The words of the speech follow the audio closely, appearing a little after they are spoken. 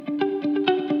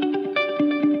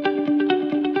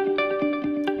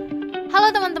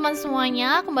teman-teman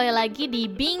semuanya, kembali lagi di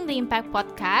Being the Impact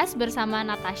Podcast bersama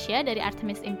Natasha dari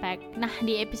Artemis Impact. Nah,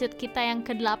 di episode kita yang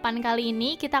ke-8 kali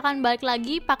ini, kita akan balik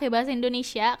lagi pakai bahasa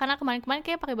Indonesia, karena kemarin-kemarin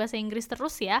kayak pakai bahasa Inggris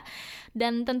terus ya.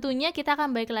 Dan tentunya kita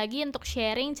akan balik lagi untuk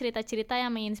sharing cerita-cerita yang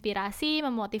menginspirasi,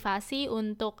 memotivasi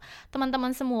untuk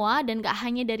teman-teman semua, dan gak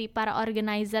hanya dari para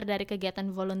organizer dari kegiatan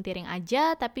volunteering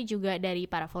aja, tapi juga dari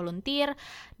para volunteer,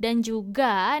 dan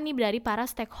juga nih dari para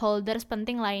stakeholders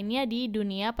penting lainnya di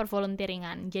dunia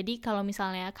pervolunteeringan. Jadi kalau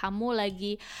misalnya kamu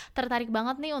lagi tertarik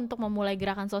banget nih untuk memulai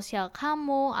gerakan sosial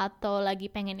kamu, atau lagi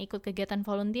pengen ikut kegiatan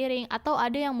volunteering, atau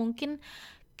ada yang mungkin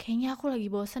kayaknya aku lagi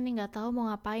bosen nih gak tahu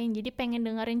mau ngapain, jadi pengen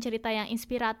dengerin cerita yang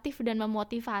inspiratif dan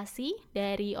memotivasi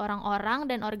dari orang-orang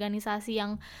dan organisasi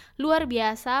yang luar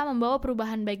biasa membawa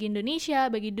perubahan bagi Indonesia,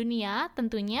 bagi dunia,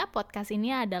 tentunya podcast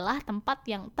ini adalah tempat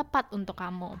yang tepat untuk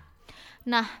kamu.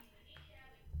 Nah,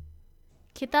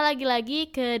 kita lagi-lagi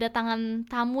kedatangan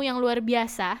tamu yang luar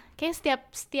biasa. Kayak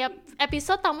setiap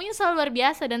episode tamunya selalu luar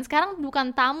biasa. Dan sekarang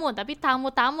bukan tamu, tapi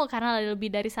tamu-tamu karena ada lebih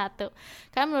dari satu.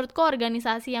 Karena menurutku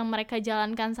organisasi yang mereka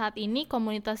jalankan saat ini,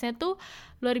 komunitasnya tuh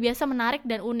luar biasa menarik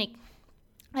dan unik.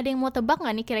 Ada yang mau tebak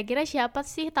gak nih kira-kira siapa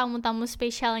sih tamu-tamu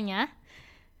spesialnya?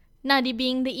 Nah, di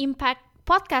Being the Impact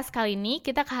Podcast kali ini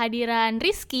kita kehadiran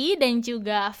Rizky dan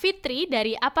juga Fitri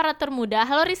dari Aparatur Muda.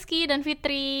 Halo Rizky dan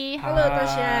Fitri. Halo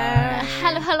Tasya.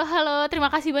 Halo.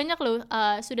 Terima kasih banyak loh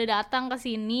sudah datang ke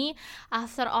sini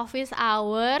after office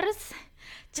hours.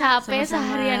 Capek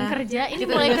seharian kerja. Ini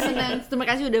kita mulai senang. Terima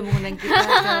kasih udah mengundang kita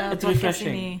ke podcast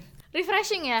ini.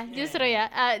 Refreshing ya, justru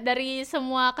ya. Dari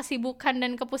semua kesibukan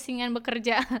dan kepusingan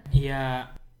bekerja.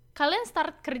 Iya. Kalian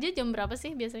start kerja jam berapa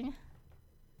sih biasanya?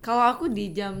 Kalau aku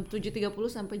di jam 7.30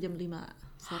 sampai jam 5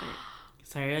 sore.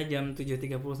 Saya jam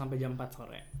 7.30 sampai jam 4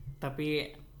 sore.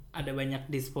 Tapi ada banyak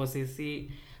disposisi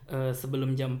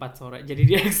sebelum jam 4 sore. Jadi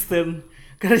di extend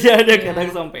kerja ada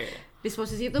kadang sampai.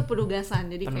 Disposisi itu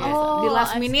penugasan. Jadi kayak Penugasan. di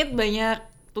last minute banyak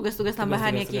tugas-tugas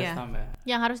tambahan ya Ki ya.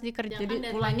 Yang harus dikerjakan. Jadi dan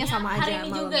pulangnya sama aja hari ini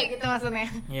malam. juga gitu maksudnya.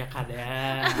 Ya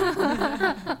kadang.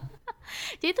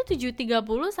 Jadi itu 7.30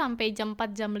 sampai jam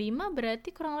 4 jam 5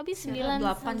 berarti kurang lebih 9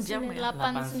 8 jam ya.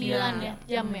 8-9 ya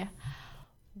jam ya.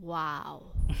 Wow.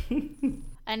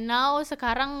 And now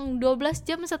sekarang 12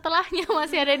 jam setelahnya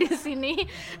masih ada di sini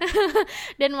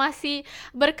dan masih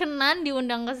berkenan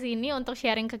diundang ke sini untuk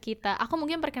sharing ke kita. Aku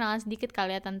mungkin perkenalan sedikit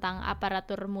kali ya tentang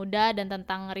Aparatur Muda dan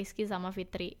tentang Rizky sama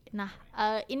Fitri. Nah,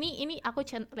 ini aku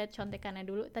lihat contekannya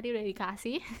dulu. Tadi udah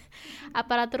dikasih.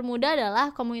 Aparatur Muda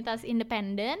adalah komunitas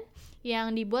independen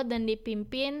yang dibuat dan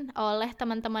dipimpin oleh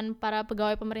teman-teman para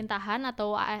pegawai pemerintahan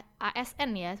atau ASN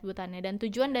ya sebutannya. Dan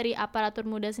tujuan dari Aparatur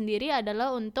Muda sendiri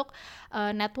adalah untuk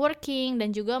networking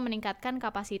dan juga meningkatkan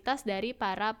kapasitas dari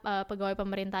para pegawai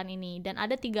pemerintahan ini. Dan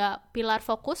ada 3 pilar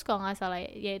fokus kalau nggak salah,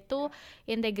 yaitu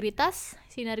integritas,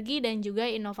 sinergi, dan juga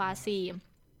inovasi.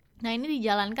 Nah, ini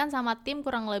dijalankan sama tim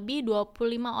kurang lebih 25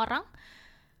 orang.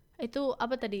 Itu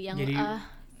apa tadi yang... Jadi,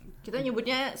 kita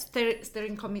nyebutnya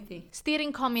steering committee. Steering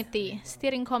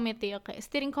committee, oke.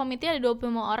 Steering committee ada 25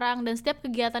 orang dan setiap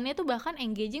kegiatannya itu bahkan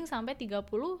engaging sampai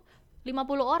 30-50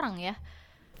 orang ya.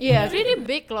 Iya, Pretty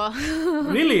big loh.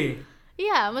 Really?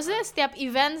 Iya, maksudnya setiap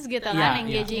events gitu kan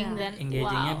engaging dan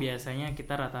engagingnya wow. biasanya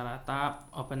kita rata-rata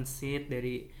open seat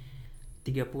dari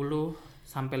 30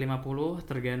 sampai 50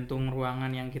 tergantung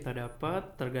ruangan yang kita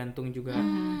dapat, tergantung juga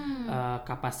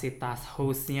kapasitas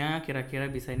hostnya kira-kira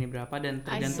bisa ini berapa dan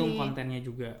tergantung kontennya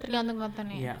juga. Tergantung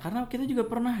kontennya. Iya, karena kita juga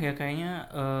pernah ya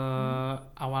kayaknya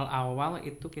awal-awal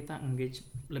itu kita engage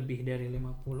lebih dari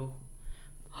 50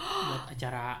 buat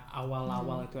acara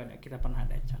awal-awal itu kita pernah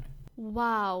ada acara.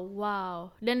 Wow.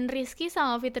 Dan Rizky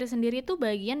sama Fitri sendiri tuh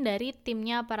bagian dari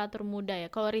timnya Aparatur Muda ya.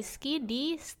 Kalau Rizky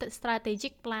di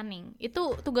strategic planning,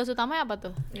 itu tugas utamanya apa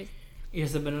tuh? Ya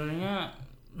sebenarnya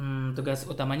tugas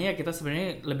utamanya ya kita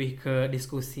sebenarnya lebih ke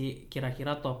diskusi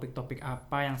kira-kira topik-topik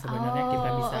apa yang sebenarnya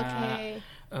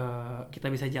kita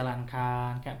bisa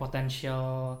jalankan, kayak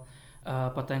potential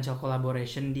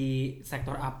collaboration di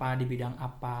sektor apa, di bidang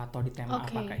apa, atau di tema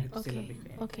apa kayak gitu sih lebih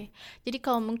kayak. Oke. Jadi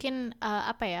kalau mungkin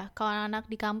kalau anak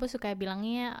di kampus suka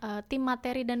bilangnya tim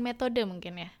materi dan metode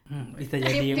mungkin ya. Bisa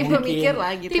jadi tim mungkin pemikir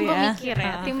lah gitu tim ya. Pemikir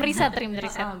ya, tim riset.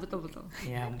 Betul.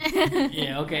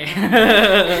 Ya, oke.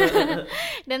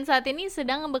 Dan saat ini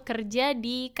sedang bekerja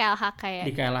di KLHK ya.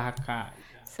 Di KLHK.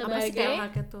 Apa sih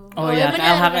KLHK tuh?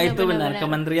 KLHK itu benar,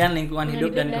 Kementerian Lingkungan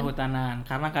Hidup dan Kehutanan.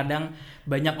 Karena kadang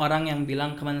banyak orang yang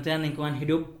bilang Kementerian Lingkungan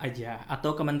Hidup aja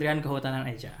atau Kementerian Kehutanan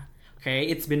aja. Oke,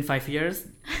 it's been 5 years.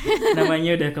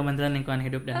 Namanya udah Kementerian Lingkungan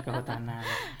Hidup dan Kehutanan.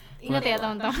 Ingat ya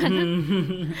teman-teman.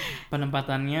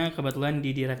 Penempatannya kebetulan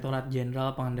di Direktorat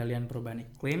Jenderal Pengendalian Perubahan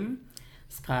Iklim.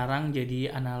 sekarang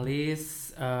jadi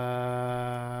analis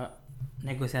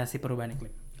negosiasi perubahan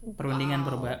iklim. Perundingan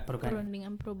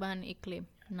perubahan iklim.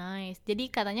 Nice.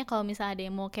 Jadi katanya kalau misalnya ada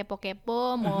yang mau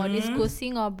kepo-kepo, mau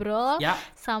diskusi, ngobrol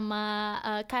sama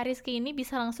Kak Rizky ini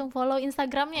bisa langsung follow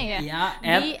Instagramnya ya?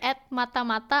 Di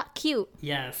 @mata-mata-q.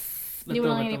 Yes.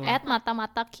 Diulangin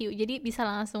 @mata-mata-q. Jadi bisa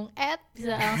langsung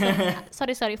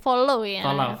follow ya.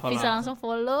 Follow. Bisa langsung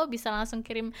follow, bisa langsung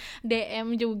kirim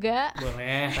DM juga.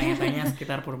 Boleh, tanya-tanya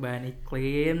sekitar perubahan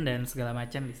iklim dan segala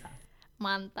macam bisa.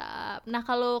 Mantap. Nah,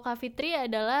 kalau Kak Fitri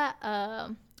adalah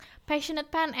passionate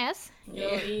PNS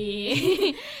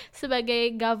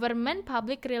sebagai Government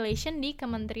Public Relation di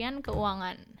Kementerian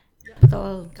Keuangan.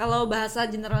 Betul. Kalau bahasa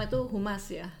general itu humas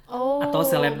ya. Atau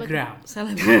selebgram.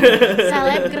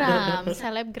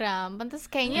 Selebgram. Pantes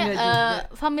kayaknya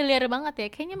familiar banget ya.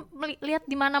 Kayaknya lihat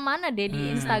di mana-mana deh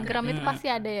di Instagram itu pasti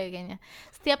ada ya kayaknya.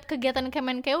 Setiap kegiatan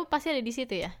Kemenkeu pasti ada di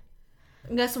situ ya.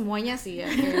 Enggak semuanya sih ya.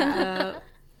 Kayak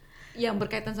yang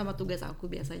berkaitan sama tugas aku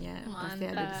biasanya. Mantap. Pasti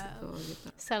ada di situ gitu.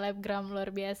 Selebgram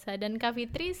luar biasa. Dan Kak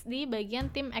Fitri di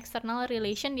bagian tim external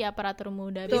relation di aparatur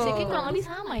muda. Biasanya kurang lebih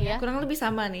sama ya. Kurang lebih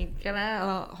sama nih, karena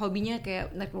hobinya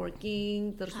kayak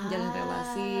networking, terus menjalin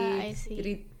relasi.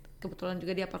 Jadi kebetulan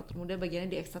juga di aparatur muda bagiannya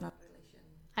di external relation.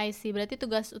 I see. Berarti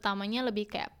tugas utamanya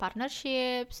lebih kayak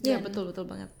partnerships. Iya, betul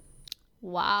banget.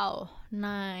 Wow,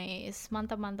 nice,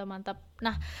 mantap.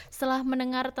 Nah, setelah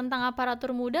mendengar tentang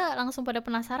aparatur muda, langsung pada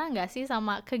penasaran nggak sih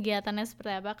sama kegiatannya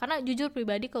seperti apa? Karena jujur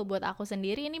pribadi kalau buat aku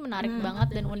sendiri ini menarik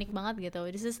banget dan unik banget gitu.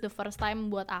 This is the first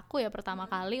time buat aku ya, pertama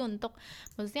kali untuk,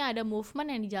 maksudnya ada movement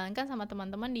yang dijalankan sama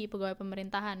teman-teman di pegawai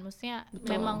pemerintahan. Maksudnya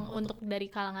memang untuk dari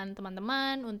kalangan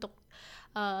teman-teman, untuk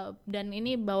dan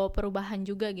ini bawa perubahan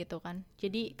juga gitu kan.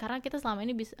 Jadi karena kita selama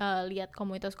ini bisa lihat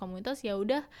komunitas-komunitas ya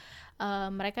udah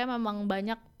mereka memang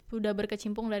banyak udah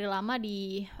berkecimpung dari lama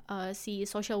di si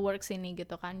social works ini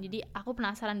gitu kan. Jadi aku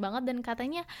penasaran banget dan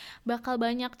katanya bakal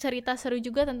banyak cerita seru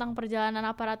juga tentang perjalanan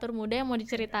aparatur muda yang mau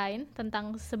diceritain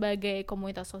tentang sebagai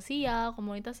komunitas sosial,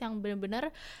 komunitas yang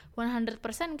benar-benar 100%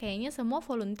 kayaknya semua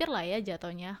volunteer lah ya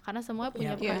jatuhnya, karena semuanya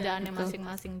punya pekerjaannya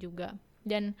masing-masing juga.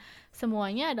 Dan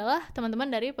semuanya adalah teman-teman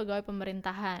dari pegawai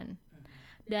pemerintahan.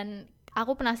 Dan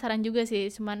aku penasaran juga sih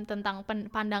cuman tentang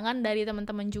pandangan dari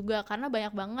teman-teman juga, karena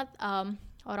banyak banget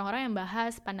orang-orang yang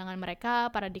bahas pandangan mereka,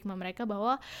 paradigma mereka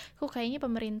bahwa kok kayaknya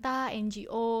pemerintah,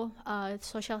 NGO,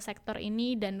 social sector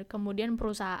ini dan kemudian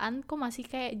perusahaan kok masih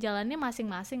kayak jalannya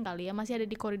masing-masing kali ya, masih ada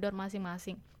di koridor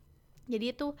masing-masing.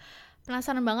 Jadi itu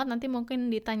penasaran banget, nanti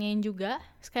mungkin ditanyain juga.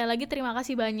 Sekali lagi terima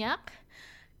kasih banyak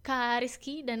Kak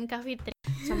Rizky dan Kak Fitri.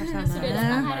 Sama-sama. Sudah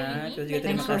datang hari ini.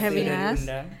 Thanks for having us.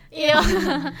 Iya.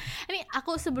 Ini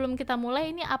aku sebelum kita mulai,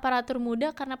 ini aparatur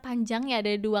muda karena panjang ya, ada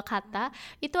 2 kata.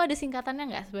 Itu ada singkatannya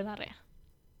nggak sebenarnya?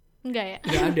 Enggak ya?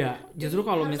 Nggak ada. Justru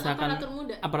kalau misalkan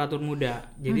aparatur muda.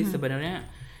 Jadi sebenarnya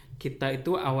kita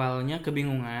itu awalnya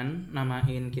kebingungan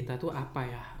namain kita tuh apa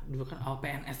ya. Dulu kan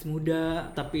PNS muda,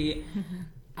 tapi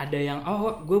ada yang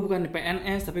gue bukan di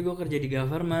PNS tapi gue kerja di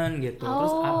government gitu.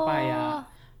 Terus apa ya?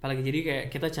 Apalagi jadi kayak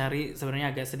kita cari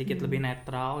sebenarnya agak sedikit lebih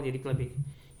netral, jadi lebih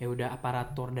ya udah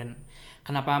aparatur. Dan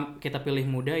kenapa kita pilih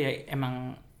muda ya,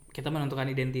 emang kita menentukan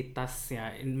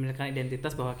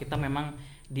identitas bahwa kita memang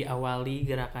diawali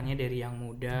gerakannya dari yang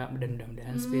muda, dan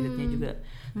mudah-mudahan spiritnya juga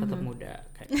tetap muda.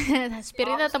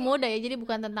 Spiritnya tetap muda ya, jadi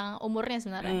bukan tentang umurnya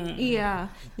sebenarnya. Iya,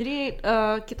 jadi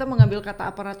kita mengambil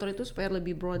kata aparatur itu supaya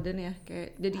lebih broaden ya,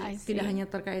 kayak jadi tidak hanya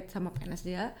terkait sama PNS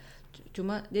dia,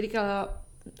 cuma jadi kalau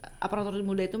aparatur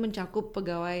muda itu mencakup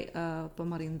pegawai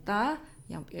pemerintah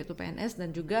yang yaitu PNS dan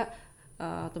juga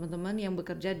teman-teman yang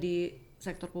bekerja di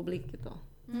sektor publik gitu.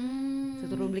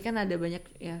 Sektor publik kan ada banyak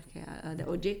ya, kayak ada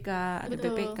OJK, ada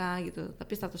PPK gitu,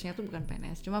 tapi statusnya itu bukan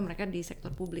PNS, cuma mereka di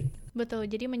sektor publik. Betul,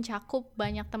 jadi mencakup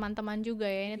banyak teman-teman juga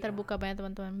ya, ini terbuka banyak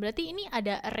teman-teman. Berarti ini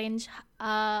ada range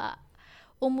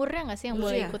umurnya nggak sih yang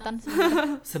boleh ikutan?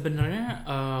 Sebenarnya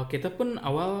kita pun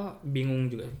awal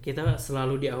bingung juga. Kita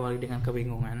selalu diawali dengan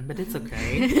kebingungan, but it's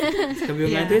okay.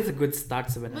 Kebingungan itu a good start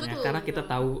sebenarnya, karena kita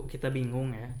tahu kita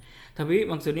bingung ya. Tapi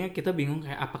maksudnya kita bingung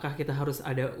kayak apakah kita harus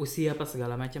ada usia apa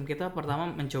segala macam. Kita pertama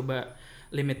mencoba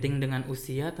limiting dengan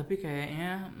usia, tapi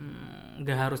kayaknya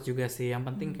nggak harus juga sih. Yang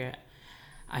penting kayak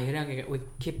akhirnya kayak we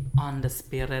keep on the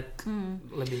spirit,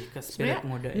 lebih ke spirit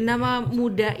muda. Nama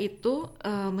muda itu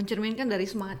mencerminkan dari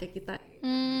semangatnya kita.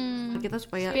 Kita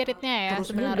supaya spiritnya ya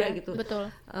terus sebenarnya. muda gitu. Betul.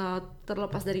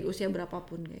 Terlepas dari usia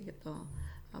berapapun kayak gitu.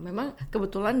 Memang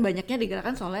kebetulan banyaknya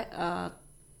digerakkan oleh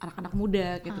anak-anak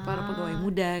muda gitu, para pegawai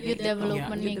muda youth kayak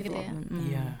development gitu. gitu ya.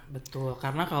 Iya, betul.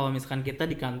 Karena kalau misalkan kita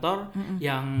di kantor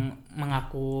yang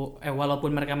mengaku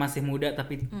walaupun mereka masih muda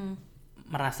tapi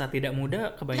merasa tidak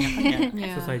muda kebanyakan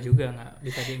ya susah juga nggak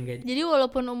bisa di-engage. Jadi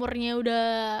walaupun umurnya udah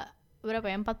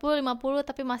berapa ya, 40-50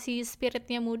 tapi masih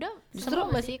spiritnya muda, justru semua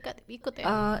masih ikut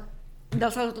ya. Dalam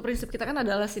salah satu prinsip kita kan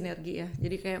adalah sinergi ya.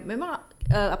 Jadi kayak memang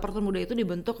aparatur muda itu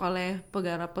dibentuk oleh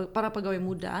para pegawai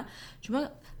muda.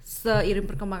 Cuma seiring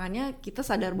perkembangannya kita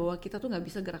sadar bahwa kita tuh nggak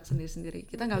bisa gerak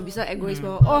sendiri-sendiri. Kita nggak bisa egois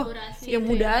bahwa yang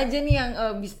muda aja nih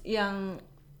yang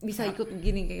bisa ikut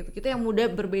gini kayak gitu. Kita yang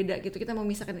muda berbeda gitu. Kita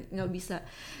memisahkan, nggak bisa.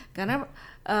 Karena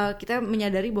kita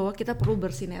menyadari bahwa kita perlu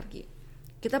bersinergi.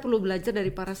 Kita perlu belajar dari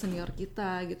para senior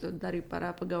kita gitu, dari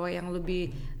para pegawai yang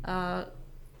lebih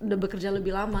udah bekerja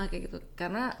lebih lama kayak gitu,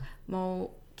 karena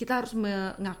kita harus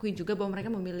mengakui juga bahwa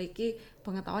mereka memiliki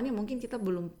pengetahuan yang mungkin kita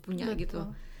belum punya. Betul. Gitu.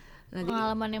 Nah,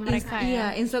 pengalamannya mereka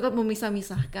iya, instead of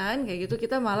memisah-misahkan kayak gitu,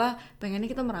 kita malah pengennya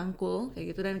kita merangkul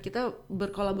kayak gitu dan kita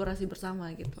berkolaborasi bersama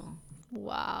gitu.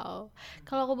 Wow,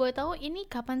 kalau aku boleh tahu ini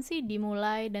kapan sih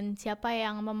dimulai dan siapa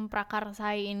yang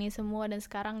memprakarsai ini semua dan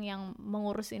sekarang yang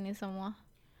mengurus ini semua?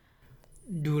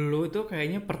 Dulu tuh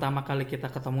kayaknya pertama kali kita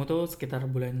ketemu tuh sekitar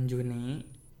bulan Juni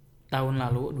tahun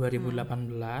lalu 2018.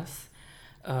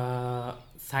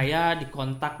 Saya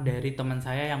dikontak dari teman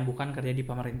saya yang bukan kerja di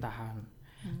pemerintahan.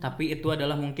 Tapi itu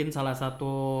adalah mungkin salah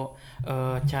satu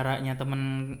caranya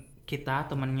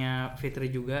temannya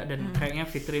Fitri juga, dan kayaknya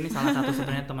Fitri ini salah satu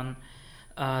sebenarnya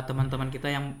teman-teman kita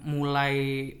yang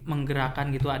mulai menggerakkan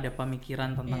gitu, ada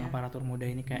pemikiran tentang aparatur muda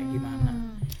ini kayak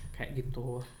gimana, kayak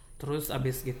gitu. Terus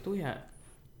abis gitu ya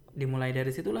dimulai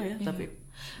dari situlah ya. Tapi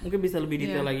mungkin bisa lebih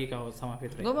detail lagi kau sama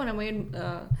Fitri. Gue mau namain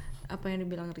apa yang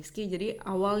dibilang Rizky. Jadi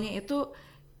awalnya itu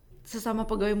sesama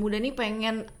pegawai muda nih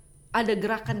pengen ada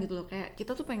gerakan gitu loh, kayak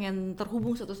kita tuh pengen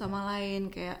terhubung satu sama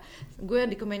lain. Kayak gue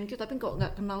di Kemenq tapi kok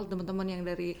nggak kenal teman-teman yang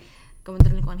dari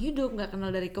Kementerian Lingkungan Hidup, nggak kenal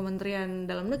dari Kementerian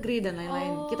Dalam Negeri dan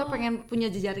lain-lain. Kita pengen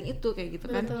punya jejaring itu kayak gitu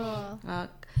kan.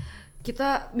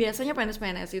 Kita biasanya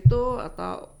PNS itu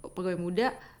atau pegawai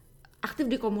muda aktif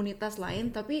di komunitas lain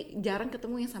tapi jarang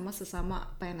ketemu yang sama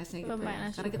sesama PNS-nya gitu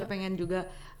ya. Karena kita pengen juga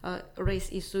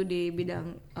raise isu di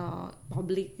bidang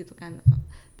publik gitu kan,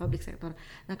 public sector.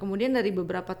 Nah kemudian dari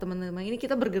beberapa teman-teman ini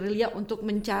kita bergerilya untuk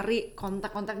mencari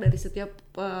kontak-kontak dari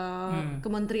setiap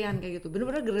kementerian kayak gitu.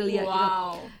 Benar-benar gerilya.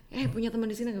 Kita punya teman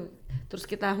di sini, terus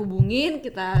kita hubungin,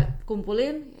 kita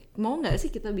kumpulin, mau nggak sih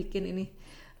kita bikin ini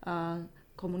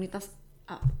komunitas.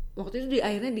 Waktu itu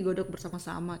akhirnya digodok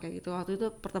bersama-sama kayak gitu. Waktu itu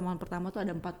pertemuan pertama tuh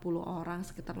ada 40 orang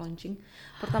sekitar launching.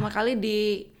 Pertama kali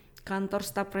di kantor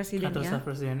staf presiden. Kantor staf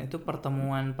presiden itu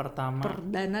pertemuan pertama.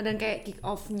 Perdana dan kayak kick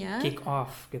off-nya. Kick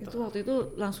off gitu. Itu waktu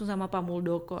itu langsung sama Pak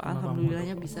Muldoko.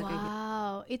 Alhamdulillahnya bisa kayak gitu.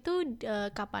 Wow, itu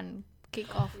kapan kick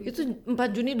off? Itu 4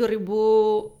 Juni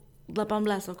 2018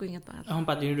 aku ingat banget. 4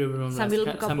 Juni 2018. Sambil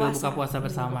buka puasa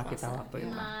bersama kita waktu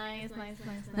itu. Nice.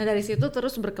 Nah dari situ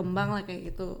terus berkembang lah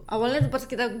kayak gitu. Awalnya pas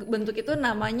kita bentuk itu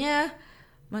namanya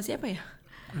masih apa ya?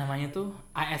 Namanya tuh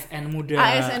ASN Muda.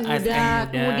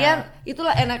 Kemudian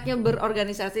itulah enaknya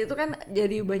berorganisasi itu kan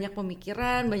jadi banyak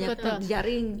pemikiran, banyak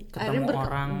jaring. Akhirnya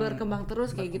berkembang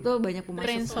terus kayak gitu, banyak pemasukan.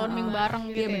 Brainstorming bareng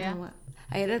gitu ya.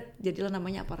 Akhirnya jadilah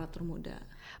namanya aparatur muda.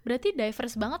 Berarti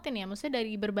diverse banget ini ya, maksudnya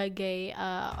dari berbagai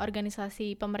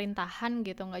organisasi pemerintahan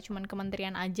gitu, nggak cuma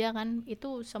kementerian aja kan,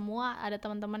 itu semua ada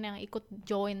teman-teman yang ikut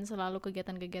join selalu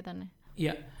kegiatan-kegiatannya.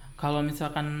 Iya, kalau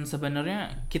misalkan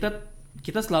sebenarnya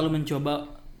kita selalu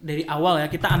mencoba dari awal ya,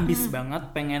 kita ambis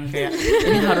banget, pengen kayak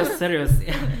ini harus serius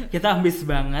ya. Kita ambis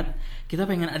banget, kita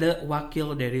pengen ada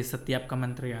wakil dari setiap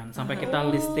kementerian, sampai kita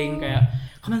listing kayak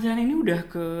kementerian ini udah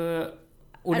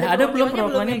ada belum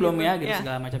perwakilannya belum ya gitu,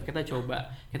 segala macam.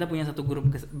 Kita punya satu grup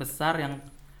besar yang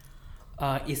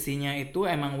isinya itu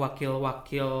emang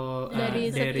wakil-wakil dari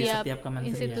setiap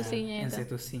kementerian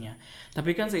institusinya.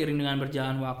 Tapi kan seiring dengan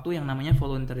berjalan waktu yang namanya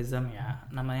volunteerism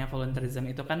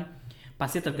itu kan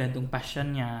pasti tergantung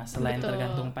passionnya. Selain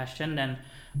tergantung passion dan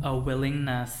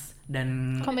willingness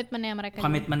dan komitmennya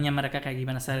mereka kayak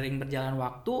gimana. Seiring berjalan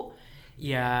waktu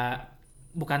ya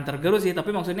bukan tergerus sih,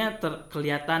 tapi maksudnya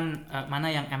kelihatan mana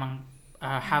yang emang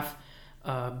have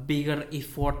bigger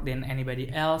effort than anybody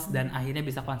else, dan akhirnya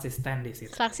bisa konsisten di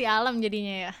situ. Saksi alam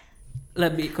jadinya ya.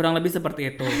 Kurang lebih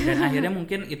seperti itu. Dan akhirnya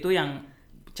mungkin itu yang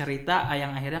cerita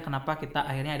yang akhirnya kenapa kita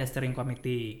akhirnya ada steering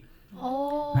committee.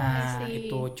 Nah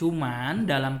itu cuman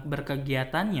dalam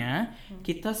berkegiatannya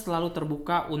kita selalu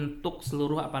terbuka untuk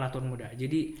seluruh aparatur muda.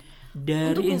 Jadi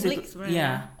dari institusi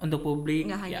untuk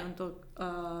publik, nggak hanya untuk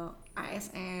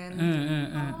ASN.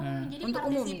 Jadi untuk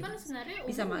umum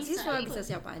bisa mahasiswa, bisa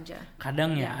siapa aja.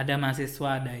 Kadang ada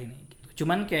mahasiswa, ada ini gitu.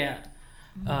 Cuman kayak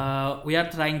we are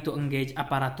trying to engage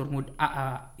aparatur muda.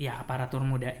 Aparatur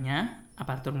mudanya.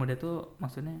 Aparatur muda tuh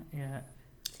maksudnya ya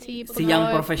si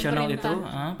yang profesional itu,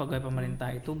 pegawai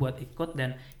pemerintah itu buat ikut,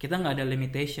 dan kita nggak ada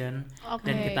limitation,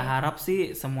 dan kita harap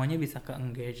sih semuanya bisa ke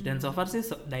engage, dan so far sih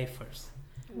diverse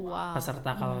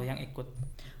peserta kalau yang ikut.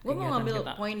 Gue mau ngambil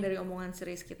poin dari omongan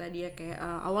series kita, dia kayak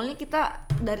awalnya kita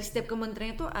dari setiap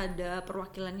kementerian itu ada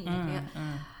perwakilannya, kayak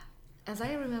as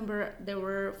I remember there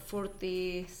were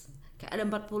 40, kayak ada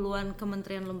 40-an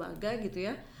kementerian lembaga gitu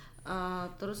ya,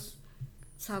 terus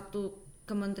satu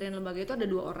kementerian lembaga itu ada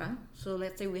 2 orang, so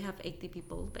let's say we have 80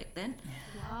 people back then.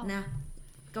 Nah,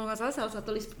 kalau nggak salah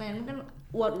satu list pertanyaan kan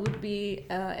what would be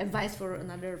advice for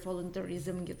another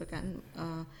volunteerism gitu kan.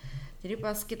 Jadi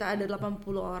pas kita ada 80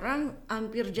 orang,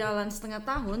 hampir jalan setengah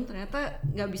tahun, ternyata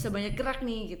nggak bisa banyak gerak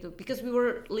nih gitu, because we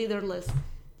were leaderless.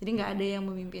 Jadi nggak ada yang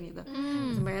memimpin itu.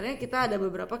 Sampai akhirnya kita ada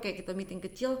beberapa kayak kita meeting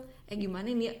kecil,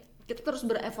 gimana nih, kita terus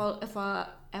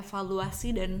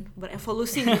berevaluasi dan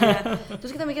berevolusi gitu ya.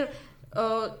 Terus kita mikir,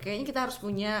 kayaknya kita harus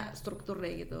punya struktur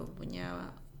deh gitu,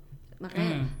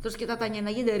 makanya terus kita tanya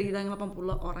lagi dari 80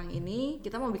 orang ini,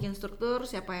 kita mau bikin struktur,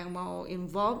 siapa yang mau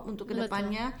involve untuk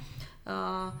kedepannya.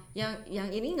 Yang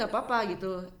ini nggak apa-apa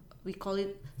gitu, we call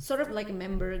it sort of like a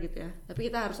member gitu ya, tapi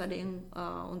kita harus ada yang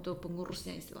untuk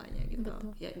pengurusnya istilahnya gitu.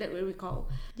 That way we call.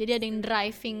 Jadi ada yang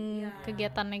driving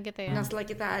kegiatannya gitu ya. Nah setelah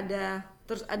kita ada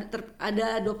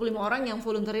ada 25 orang yang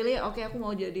voluntarily, oke, aku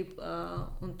mau jadi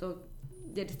untuk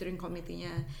jadi steering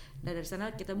committee-nya. Dan dari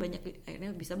sana kita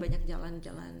akhirnya bisa banyak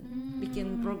jalan-jalan,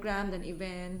 bikin program dan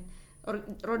event,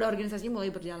 roda organisasi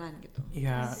mulai berjalan gitu.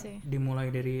 Iya,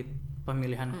 dimulai dari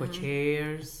pemilihan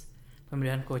co-chairs,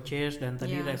 dan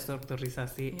tadi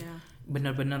restrukturisasi,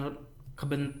 benar-benar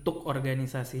kebentuk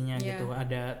organisasinya gitu.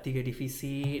 Ada 3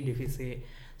 divisi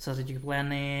strategic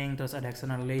planning, terus ada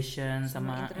external relations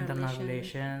sama internal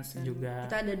relations juga.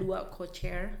 Kita ada 2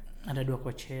 co-chair. Ada 2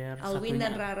 co-chair. Alwin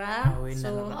dan Rara.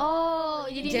 Oh,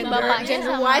 jadi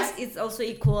gender wise it's also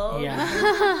equal. Iya.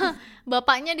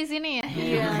 Bapaknya di sini ya.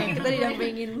 Iya, kita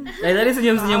didampingin. Tadi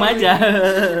senyum-senyum aja.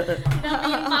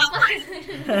 Didampingin papa.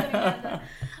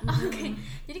 Oke.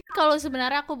 Jadi kalau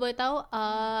sebenarnya aku boleh tahu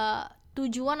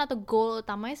tujuan atau goal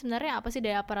utamanya sebenarnya apa sih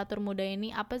dari aparatur muda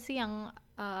ini? Apa sih yang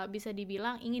bisa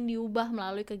dibilang ingin diubah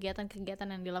melalui kegiatan-kegiatan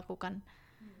yang dilakukan?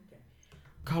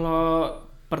 Kalau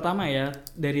pertama ya,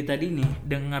 dari tadi nih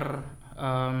dengar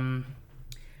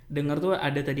tuh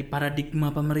ada tadi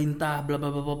paradigma pemerintah bla bla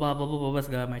bla bla bla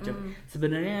segala macam.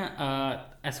 Sebenarnya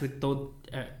as we told,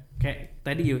 kayak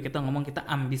tadi yuk kita ngomong, kita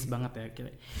ambis banget ya,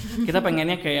 kita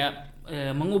pengennya kayak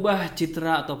mengubah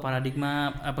citra atau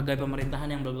paradigma pegawai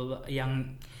pemerintahan yang bla bla bla,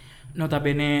 yang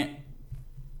notabene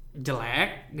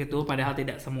jelek gitu, padahal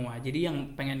tidak semua. Jadi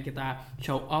yang pengen kita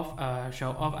show off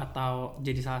atau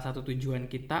jadi salah satu tujuan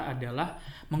kita adalah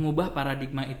mengubah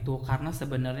paradigma itu, karena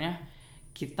sebenarnya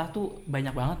kita tuh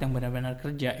banyak banget yang benar-benar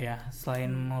kerja ya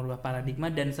selain mengubah paradigma,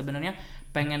 dan sebenarnya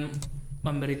pengen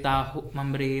memberitahu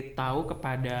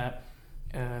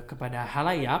kepada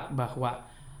halayak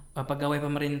bahwa pegawai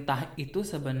pemerintah itu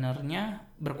sebenarnya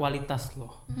berkualitas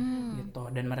loh gitu,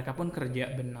 dan mereka pun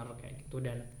kerja benar kayak gitu.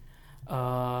 Dan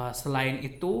selain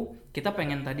itu kita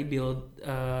pengen tadi build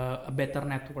a better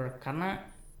network, karena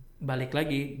balik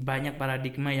lagi banyak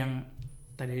paradigma yang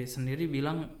tadi sendiri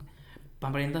bilang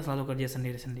pemerintah selalu kerja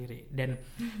sendiri-sendiri, dan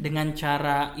dengan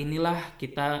cara inilah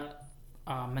kita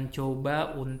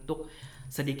mencoba untuk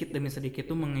sedikit demi sedikit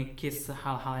tuh mengikis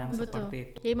hal-hal yang seperti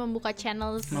itu. Jadi membuka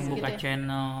channels,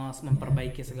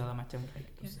 memperbaiki segala macam kayak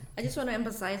gitu. I just want to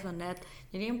emphasize on that.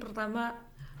 Jadi yang pertama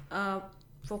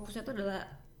fokusnya itu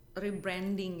adalah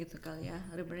rebranding gitu kali ya,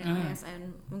 rebranding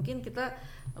ASN. Mungkin kita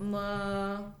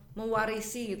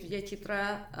mewarisi gitu ya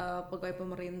citra pegawai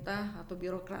pemerintah atau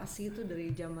birokrasi itu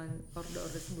dari zaman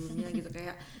orde sebelumnya gitu.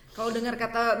 Kayak kalau dengar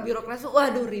kata birokrasi,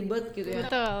 waduh ribet gitu ya.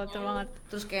 Betul banget.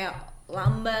 Terus kayak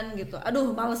lamban gitu,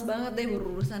 aduh males banget deh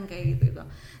berurusan kayak gitu.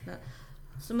 Nah,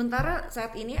 sementara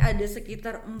saat ini ada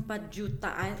sekitar 4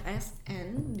 juta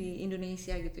ASN di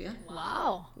Indonesia gitu ya.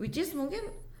 Wow. Which is mungkin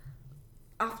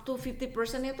up to 50%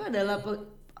 itu adalah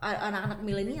anak-anak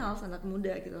milenial, anak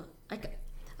muda gitu.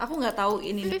 Aku nggak tahu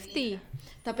ini. 50.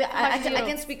 Tapi I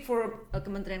can speak for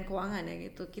Kementerian Keuangan ya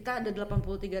gitu. Kita ada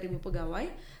 83.000 pegawai,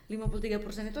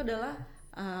 53% itu adalah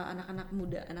anak-anak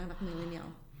muda, anak-anak milenial.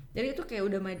 Jadi itu kayak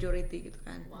udah majority gitu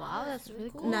kan. Wow, that's really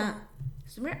cool. Nah,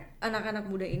 sebenarnya anak-anak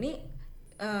muda ini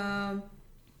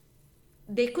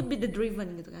they could be the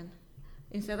driven gitu kan.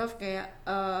 Instead of kayak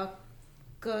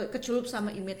kecelup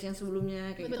sama image yang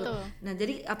sebelumnya kayak gitu. Nah,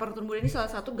 jadi aparatur muda ini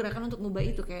salah satu gerakan untuk ngubah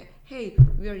itu, kayak hey,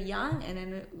 we are young and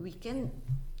then we can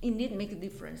indeed make a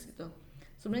difference gitu.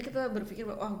 sebenarnya kita berpikir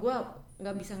bahwa wah gue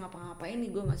nggak bisa ngapa-ngapain nih,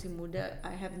 gue masih muda,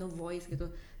 I have no voice gitu.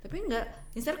 Tapi enggak,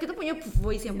 instead kita punya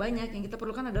voice yang banyak. Yang kita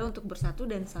perlukan adalah untuk bersatu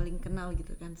dan saling kenal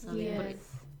gitu kan, saling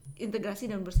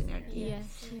berintegrasi dan bersinergi.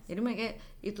 Jadi makanya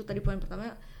itu tadi poin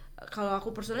pertama. Kalau aku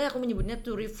personally aku menyebutnya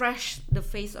to refresh the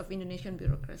face of Indonesian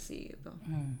bureaucracy gitu.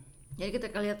 Jadi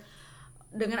kita lihat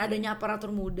dengan adanya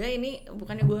aparatur muda ini,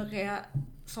 bukannya gue kayak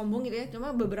sombong gitu ya,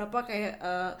 cuma beberapa kayak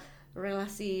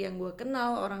relasi yang gue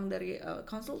kenal orang dari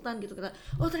konsultan gitu, kata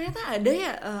oh ternyata ada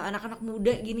ya anak-anak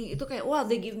muda gini, itu kayak wow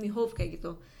they give me hope kayak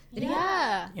gitu. Jadi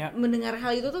mendengar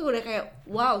hal itu tuh gue udah kayak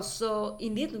wow, so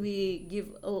indeed we give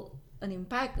an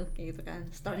impact kayak gitu kan,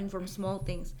 starting from small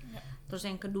things. Terus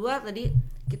yang kedua tadi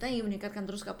kita ingin meningkatkan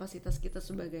terus kapasitas kita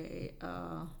sebagai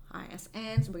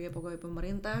ASN, sebagai pegawai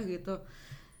pemerintah gitu.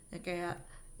 Ya kayak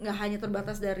nggak hanya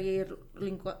terbatas dari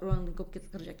ruang lingkup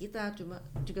kerja kita, cuma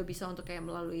juga bisa untuk kayak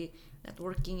melalui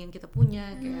networking yang kita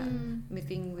punya, kayak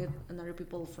meeting with another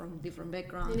people from different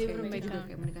backgrounds, juga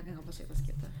kayak meningkatkan kapasitas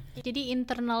kita. Jadi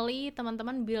internally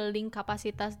teman-teman building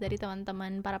kapasitas dari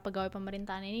teman-teman para pegawai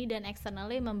pemerintahan ini, dan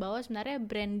externally membawa sebenarnya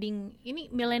branding ini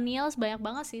millennials banyak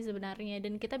banget sih sebenarnya,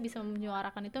 dan kita bisa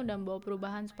menyuarakan itu dan membawa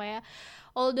perubahan supaya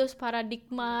all those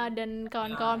paradigma dan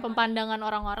kawan-kawan pemandangan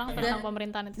orang-orang tentang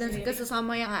pemerintahan itu sendiri. Dan ke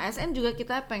sesama yang ASN juga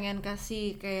kita pengen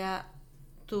kasih kayak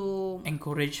to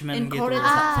encourage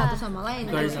satu sama lain.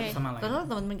 Karena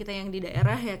teman-teman kita yang di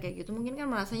daerah ya kayak gitu mungkin kan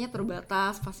merasanya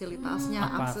terbatas fasilitasnya,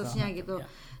 aksesnya gitu.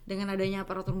 Dengan adanya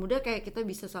aparatur muda kayak kita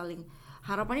bisa saling,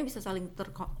 harapannya bisa saling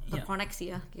terkoneksi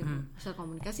ya gitu. Bisa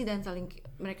komunikasi dan saling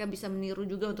mereka bisa meniru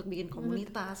juga untuk bikin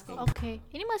komunitas kayak gitu.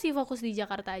 Ini masih fokus di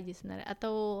Jakarta aja sebenarnya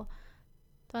atau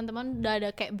teman-teman udah ada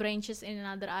kayak branches in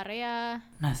another area?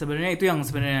 Nah sebenarnya itu yang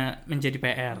sebenarnya menjadi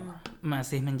PR,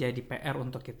 masih menjadi PR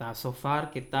untuk kita. So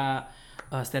far kita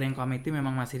steering committee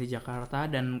memang masih di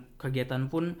Jakarta dan kegiatan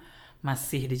pun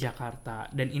masih di Jakarta.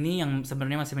 Dan ini yang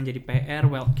sebenarnya masih menjadi PR.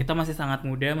 Well, kita masih sangat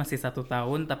muda, masih 1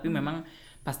 tahun, tapi memang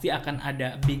pasti akan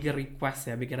ada bigger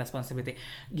request ya, bigger responsibility.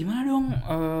 Gimana dong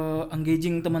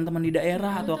engaging teman-teman di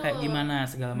daerah atau kayak gimana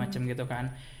segala macam gitu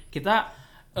kan?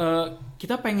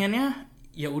 Kita pengennya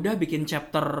ya udah bikin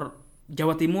chapter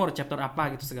Jawa Timur, chapter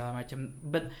apa gitu segala macam.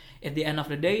 But at the end of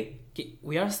the day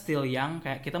we are still young,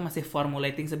 kayak kita masih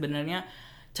formulating sebenarnya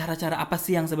cara-cara apa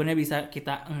sih yang sebenarnya bisa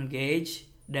kita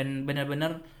engage dan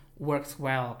benar-benar works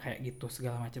well kayak gitu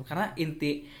segala macam. Karena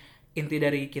inti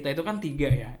dari kita itu kan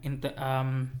 3 ya.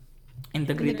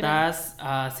 Integritas,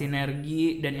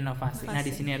 sinergi dan inovasi. Nah,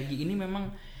 di sinergi ini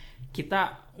memang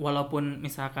kita walaupun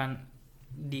misalkan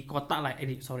di kota lah,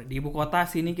 di ibu kota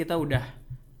sini kita udah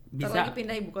bisa lagi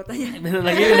pindah ibu kotanya.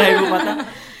 Lagi pindah ibu kota.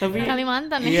 Tapi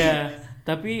Kalimantan ya. Iya,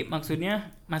 tapi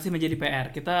maksudnya masih menjadi PR.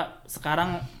 Kita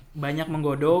sekarang banyak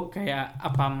menggodok kayak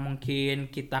apa mungkin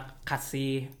kita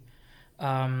kasih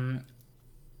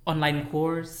online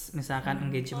course misalkan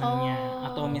engagementnya,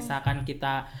 atau misalkan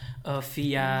kita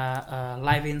via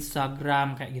live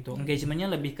Instagram kayak gitu.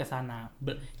 Engagementnya lebih ke sana.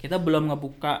 Kita belum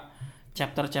ngebuka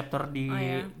chapter-chapter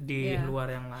di luar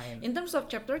yang lain. In terms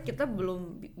of chapter kita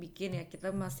belum bikin ya,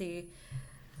 kita masih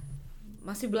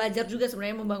belajar juga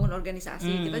sebenarnya membangun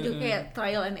organisasi. Kita juga kayak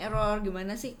trial and error,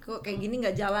 gimana sih kok kayak gini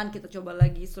nggak jalan, kita coba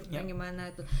lagi survei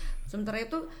gimana itu. Sementara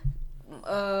itu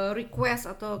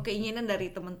request atau keinginan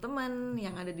dari teman-teman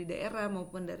yang ada di daerah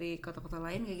maupun dari kota-kota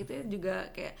lain kayak gitu ya, juga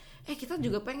kayak kita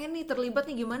juga pengen nih terlibat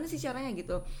nih, gimana sih caranya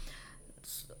gitu.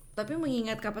 Tapi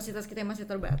mengingat kapasitas kita yang masih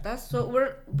terbatas, so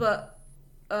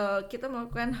kita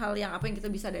melakukan hal yang apa yang kita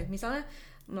bisa deh, misalnya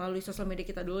melalui sosial media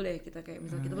kita dulu deh, kita kayak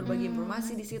misalnya kita berbagi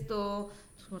informasi di situ.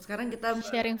 Sekarang kita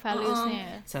sharing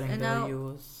values-nya. Sharing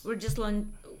values. We're just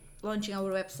launching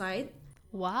our website.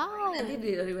 Wow. Nanti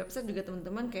dari website juga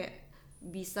teman-teman kayak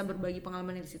bisa berbagi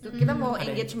pengalaman di situ. Kita mau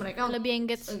engage mereka lebih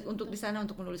engage untuk di sana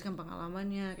untuk menuliskan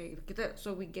pengalamannya kayak gitu. Kita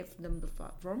we give them the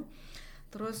platform.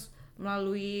 Terus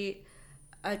melalui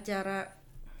acara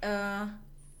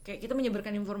kayak kita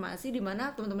menyebarkan informasi di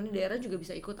mana teman-teman di daerah juga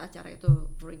bisa ikut acara itu.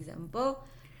 For example,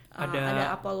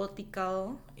 ada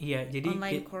apolitical jadi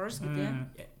online course gitu ya.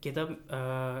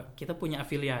 Kita punya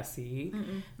afiliasi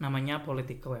namanya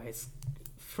Political Guys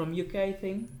from UK I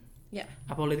think.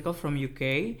 Apolitical from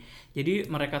UK. Jadi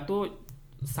mereka tuh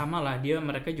sama lah,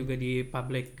 mereka juga di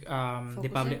public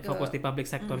fokus di public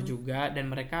sector juga, dan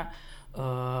mereka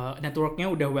networknya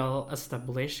udah well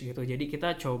established gitu. Jadi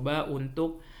kita coba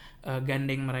untuk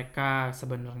gandeng mereka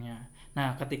sebenarnya.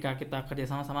 Nah, ketika kita kerja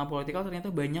sama Political, ternyata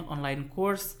banyak online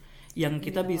course yang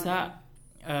kita bisa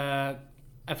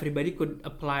everybody could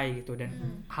apply gitu,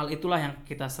 dan hal itulah yang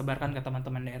kita sebarkan ke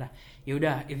teman-teman daerah. Ya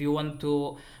udah, if you want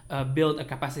to build a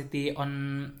capacity on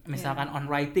misalkan on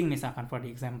writing misalkan for the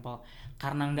example,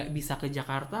 karena nggak bisa ke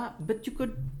Jakarta, but you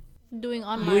could doing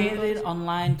doing it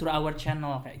online through our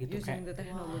channel kayak gitu, using kayak the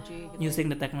technology gitu. using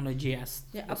the technology as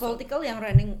Ya, Apolitical yang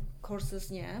running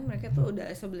coursesnya mereka tuh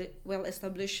udah well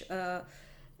established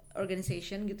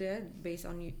organization gitu ya, based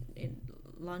on in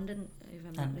London if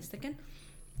I'm not mistaken.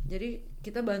 Jadi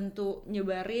kita bantu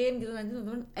nyebarin gitu, nanti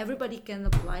teman-teman everybody can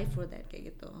apply for that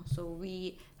kayak gitu. So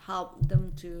we help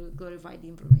them to glorify the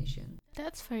information.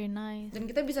 That's very nice. Dan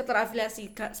kita bisa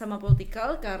terafiliasi sama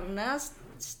Political karena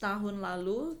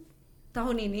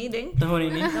tahun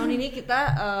ini kita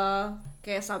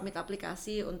kayak submit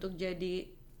aplikasi untuk jadi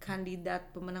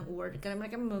kandidat pemenang award, karena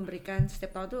mereka memberikan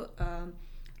setiap tahun tuh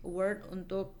award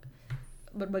untuk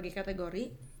berbagai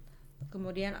kategori.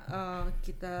 Kemudian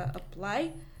kita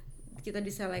apply, kita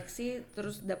diseleksi,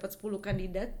 terus dapat 10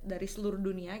 kandidat dari seluruh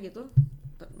dunia gitu,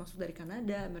 termasuk dari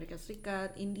Kanada, Amerika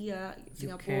Serikat, India,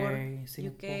 Singapura,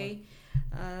 UK,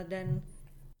 dan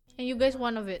you guys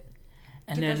one of it.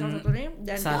 and kita then salah satunya,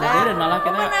 dan dan malah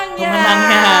kita pemenangnya.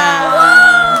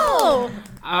 Wow.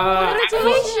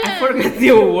 Congratulations. I forgot the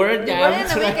award. Awardnya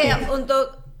namanya kayak untuk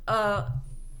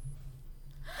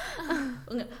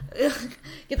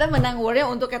kita menang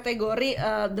awardnya untuk kategori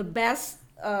the best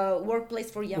workplace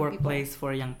for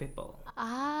young people.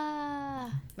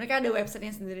 Mereka ada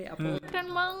websitenya sendiri.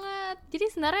 Keren banget. Jadi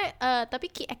sebenarnya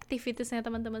tapi key activitiesnya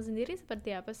teman-teman sendiri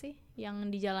seperti apa sih yang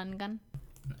dijalankan?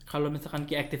 Kalau misalkan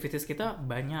key activities kita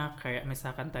banyak, kayak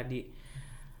misalkan tadi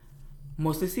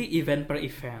mostly sih event per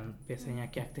event biasanya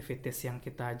key activities yang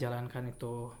kita jalankan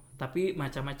itu, tapi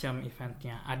macam-macam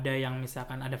eventnya. Ada yang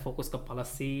misalkan ada fokus ke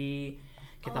policy,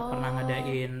 kita pernah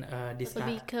ngadain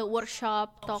lebih ke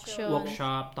workshop,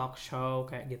 talk show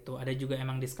kayak gitu. Ada juga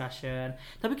emang discussion,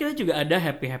 tapi kita juga ada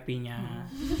happy-happynya.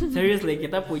 Seriously,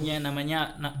 kita punya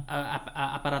namanya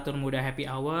aparatur muda happy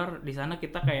hour. Di sana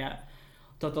kita kayak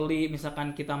totally,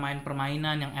 misalkan kita main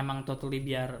permainan yang emang totally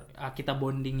biar kita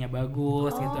bondingnya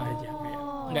bagus gitu aja, kayak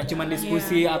nggak cuma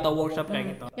diskusi atau workshop kayak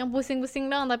gitu. Yang pusing-pusing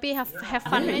dong, tapi have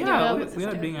fun-nya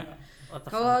juga.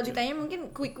 Kalau ditanya mungkin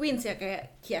quick wins ya,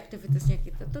 kayak key activitiesnya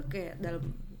kita tuh kayak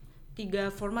dalam 3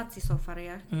 format sih so far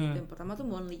ya. Yang pertama tuh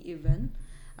monthly event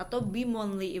atau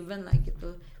bi-monthly event lah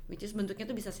gitu, which is bentuknya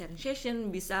tuh bisa sharing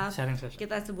session, bisa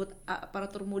kita sebut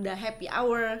aparatur muda happy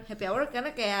hour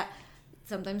karena kayak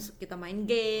sometimes kita main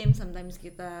game, sometimes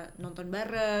kita nonton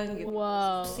bareng gitu,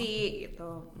 diskusi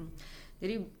gitu.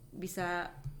 Jadi bisa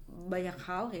banyak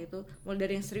hal kayak gitu, mulai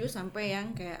dari yang serius sampai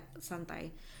yang kayak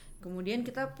santai. Kemudian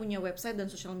kita punya website dan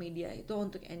social media itu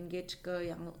untuk engage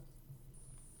ke yang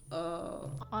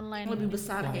online lebih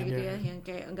besar kayak gitu ya, yang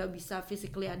kayak nggak bisa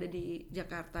physically ada di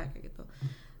Jakarta kayak gitu.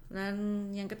 Dan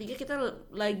yang ketiga kita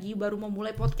lagi baru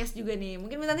memulai podcast juga nih.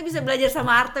 Mungkin nanti bisa belajar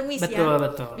sama Artemis ya.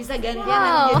 Betul. Bisa gantian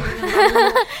nanti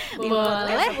jadi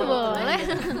boleh.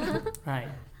 Right.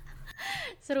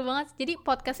 Seru banget. Jadi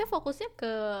podcastnya fokusnya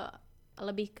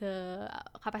lebih ke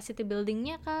capacity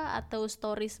buildingnya kah, atau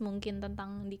stories mungkin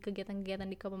tentang di kegiatan-kegiatan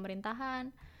di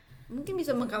kepemerintahan? Mungkin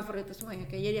bisa mengcover itu semua ya,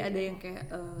 kayak jadi ada yang kayak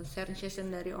sharing session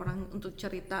dari orang untuk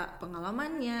cerita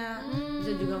pengalamannya,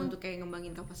 bisa juga untuk kayak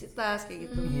ngembangin kapasitas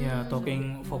kayak gitu. Iya,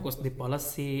 talking fokus di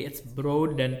policy, it's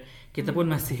broad, dan kita pun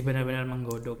masih benar-benar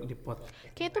menggodok di podcast.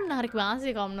 Kayak itu menarik banget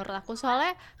sih kalau menurut aku,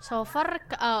 soalnya so far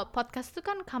podcast itu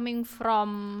kan coming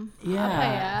from apa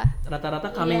ya?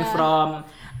 Rata-rata coming from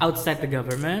outside the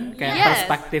government, kayak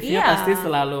perspektifnya pasti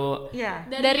selalu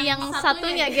dari yang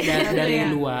satunya gitu. Dari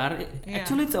luar.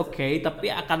 Actually it's okay,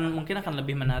 tapi mungkin akan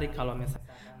lebih menarik kalau misalnya.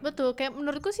 Betul, kayak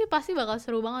menurutku sih pasti bakal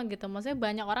seru banget gitu. Maksudnya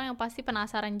banyak orang yang pasti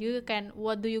penasaran juga kan,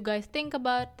 what do you guys think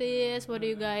about this? What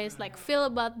do you guys like feel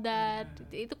about that?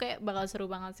 Itu kayak bakal seru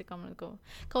banget sih kalau menurutku.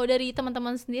 Kalau dari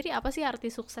teman-teman sendiri, apa sih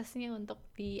arti suksesnya untuk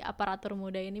di aparatur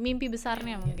muda ini? Mimpi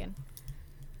besarnya mungkin.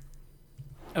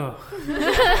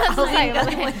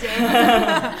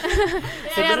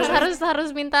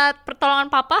 Harus minta pertolongan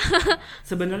papa.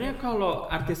 Sebenarnya kalau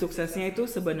arti suksesnya itu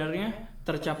sebenarnya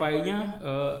tercapainya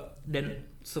dan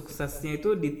suksesnya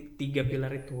itu di 3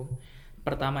 pilar itu.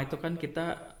 Pertama itu kan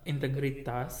kita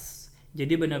integritas.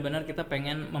 Jadi benar-benar kita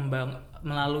pengen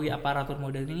melalui aparatur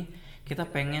muda ini, kita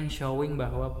pengen showing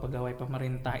bahwa pegawai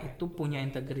pemerintah itu punya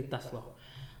integritas loh.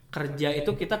 Kerja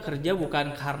itu kita kerja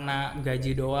bukan karena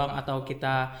gaji doang, atau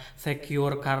kita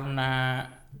secure karena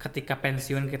ketika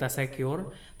pensiun kita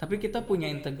secure, tapi kita punya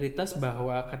integritas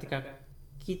bahwa ketika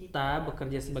kita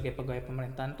bekerja sebagai pegawai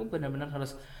pemerintahan tuh benar-benar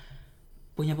harus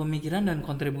punya pemikiran dan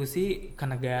kontribusi ke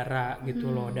negara gitu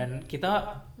loh, dan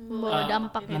kita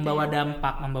membawa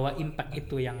dampak, membawa impact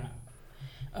itu yang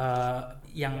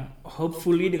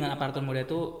hopefully dengan aparatur muda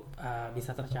itu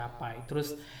bisa tercapai.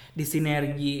 Terus di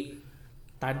sinergi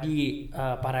tadi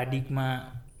paradigma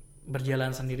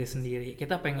berjalan sendiri-sendiri,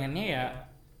 kita pengennya ya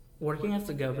working as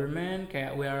a government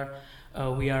kayak we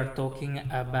are talking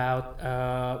about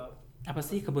apa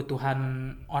sih kebutuhan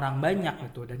orang banyak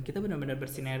gitu, dan kita benar-benar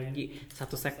bersinergi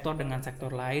satu sektor dengan sektor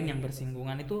lain yang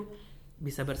bersinggungan itu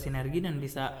bisa bersinergi dan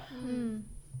bisa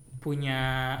punya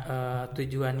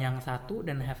tujuan yang satu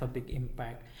dan have a big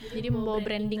impact. Jadi membawa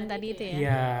branding tadi itu ya.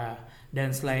 Ya,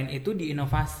 dan selain itu di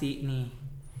inovasi nih,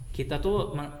 kita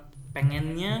tuh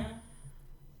pengennya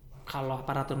kalau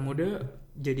aparatur muda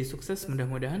jadi sukses,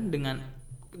 mudah-mudahan dengan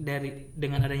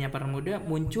adanya aparatur muda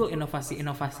muncul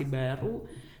inovasi-inovasi baru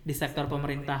di sektor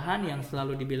pemerintahan yang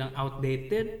selalu dibilang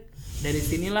outdated. Dari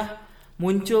sinilah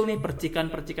muncul nih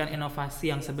percikan-percikan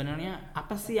inovasi yang sebenarnya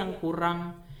apa sih yang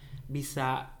kurang,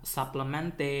 bisa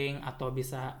supplementing atau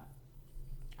bisa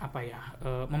apa ya,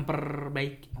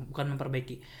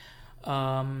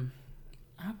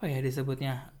 apa ya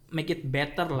disebutnya, make it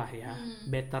better lah ya,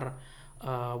 better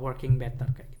working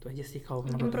better, kayak gitu aja sih kalau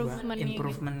menurut gue.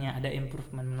 Improvementnya ada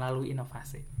improvement melalui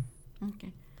inovasi. Oke.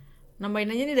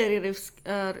 Nambahin aja nih dari Rizky.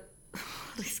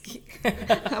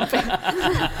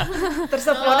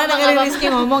 Tersepona dengerin Rizky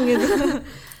ngomong gitu.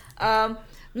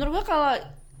 Menurut gue kalau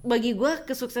bagi gue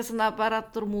kesuksesan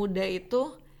aparatur muda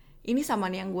itu ini sama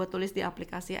nih yang gue tulis di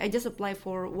aplikasi. I just apply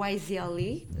for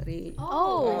Wisely dari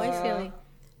Wisely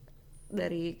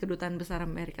dari Kedutaan Besar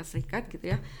Amerika Serikat gitu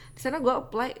ya. Di sana gue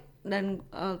apply dan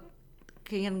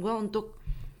keinginan gue untuk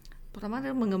pertama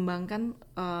adalah mengembangkan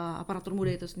aparatur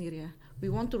muda itu sendiri ya. We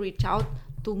want to reach out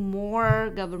to more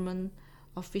government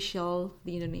official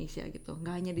di Indonesia gitu,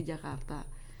 nggak hanya di Jakarta.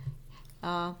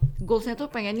 Goalsnya tuh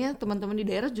pengennya teman-teman di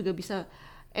daerah juga bisa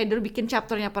either bikin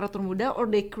chapternya aparatur muda or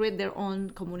they create their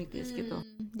own communities gitu.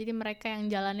 Jadi mereka yang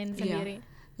jalanin sendiri.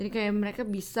 Jadi kayak mereka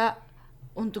bisa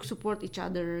untuk support each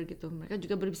other gitu. Mereka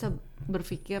juga bisa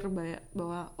berpikir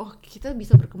bahwa oh kita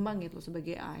bisa berkembang gitu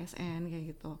sebagai ASN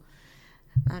kayak gitu.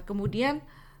 Nah kemudian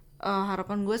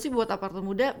harapan gue sih buat aparatur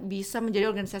muda bisa menjadi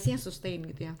organisasi yang sustain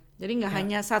gitu ya. Jadi nggak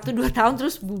hanya 1-2 tahun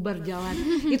terus bubar jalan.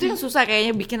 Itu yang susah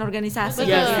kayaknya bikin organisasi.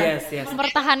 Yes.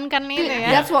 Mempertahankan itu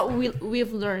ya. That's what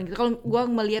we've learned. Kalau gue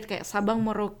melihat kayak Sabang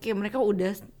Merauke, mereka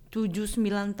udah 7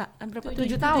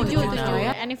 tahun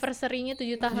ya. Anniversary-nya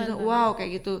 7 tahun. Wow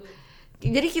kayak gitu.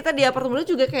 Jadi kita di aparatur muda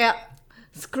juga kayak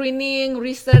screening,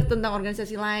 research tentang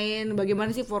organisasi lain,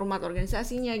 bagaimana sih format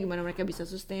organisasinya, gimana mereka bisa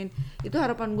sustain. Itu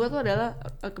harapan gue tuh adalah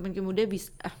Kemenkeu Muda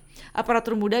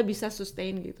aparatur muda bisa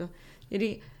sustain gitu.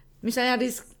 Jadi misalnya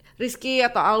Rizky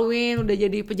atau Alwin udah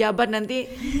jadi pejabat nanti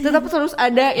tetap terus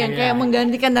ada yang kayak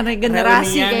menggantikan dan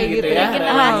regenerasi kayak gitu ya.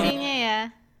 Regenerasinya ya.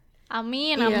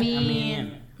 Amin.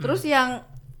 Terus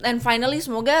and finally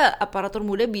semoga aparatur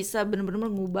muda bisa benar-benar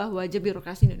mengubah wajah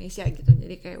birokrasi Indonesia gitu.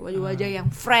 Jadi kayak wajah-wajah yang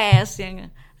fresh,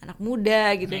 yang anak muda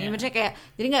gitu. Yang maksudnya kayak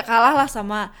jadi nggak kalah lah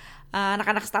sama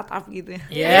anak-anak startup gitu ya.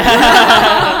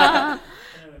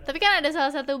 Tapi kan ada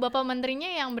salah satu bapak menterinya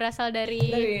yang berasal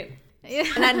dari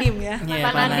Nadiem ya.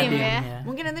 Pak Nadiem ya.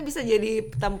 Mungkin nanti bisa jadi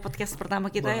tamu podcast pertama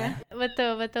kita ya.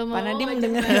 Betul. Pak Nadiem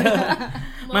mendengar.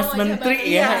 Mas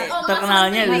Menteri ya,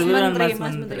 terkenalnya dulu kan Mas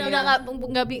Menteri.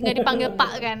 Nggak dipanggil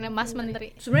Pak kan, Mas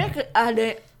Menteri. Sebenarnya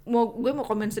gue mau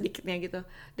komen sedikitnya gitu.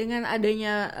 Dengan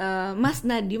adanya Mas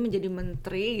Nadiem menjadi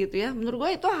menteri gitu ya, menurut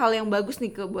gue itu hal yang bagus nih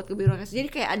buat kebirokrasi. Jadi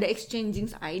kayak ada exchanging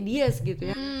ideas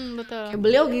gitu ya. Betul. Kayak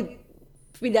beliau gitu.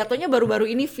 Pidatonya baru-baru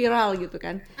ini viral gitu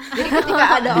kan. Jadi ketika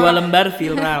ada 2 lembar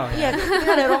viral. Iya,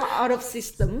 ketika ada orang out of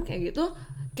system kayak gitu,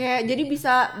 kayak jadi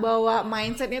bisa bawa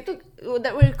mindsetnya tuh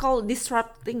that we call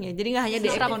disrupting ya. Jadi nggak hanya di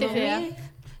ekonomi ya,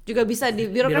 juga bisa di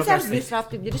birokrasi harus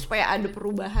disruptif. Jadi supaya ada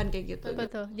perubahan kayak gitu.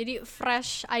 Betul. Jadi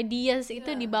fresh ideas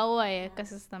itu dibawa ya ke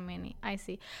sistem ini. I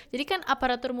see. Jadi kan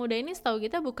aparatur muda ini setahu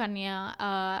kita bukannya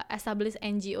establish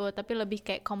NGO tapi lebih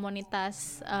kayak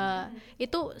komunitas.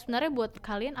 Itu sebenarnya buat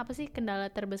kalian apa sih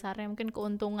kendala terbesarnya? Mungkin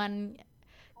keuntungan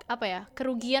apa ya?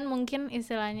 Kerugian mungkin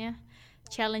istilahnya.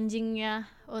 Challengingnya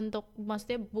untuk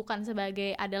maksudnya bukan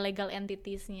sebagai ada legal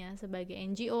entities-nya, sebagai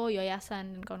NGO,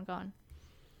 yayasan dan kawan-kawan.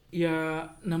 Ya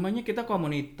namanya kita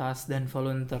komunitas dan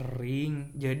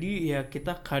volunteering, jadi ya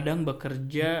kita kadang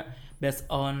bekerja based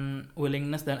on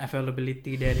willingness dan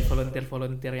availability dari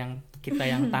volunteer yang kita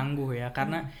yang tangguh ya,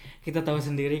 karena kita tahu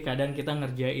sendiri kadang kita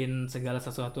ngerjain segala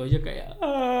sesuatu aja kayak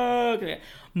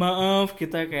maaf,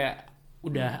 kita kayak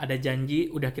udah ada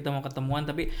janji, udah kita mau ketemuan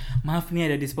tapi maaf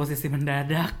nih ada disposisi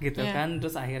mendadak gitu kan,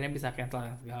 terus akhirnya bisa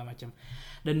cancel segala macam.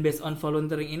 Dan based on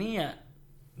volunteering ini ya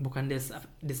bukan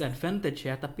disadvantage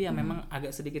ya, tapi ya memang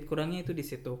agak sedikit kurangnya itu di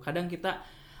situ. Kadang kita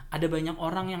ada banyak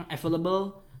orang yang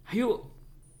available, ayo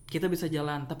kita bisa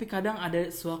jalan, tapi kadang ada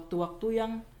sewaktu-waktu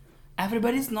yang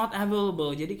everybody's not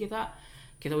available, jadi kita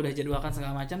udah jadwalkan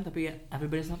segala macam tapi ya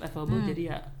everybody's not available, jadi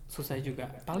ya susah juga.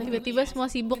 Paling tiba-tiba semua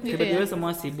sibuk gitu tiba-tiba ya.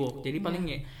 semua sibuk, jadi paling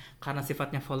ya karena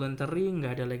sifatnya voluntary,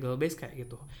 nggak ada legal base kayak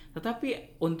gitu.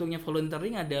 Tetapi untungnya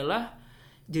voluntary adalah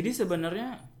jadi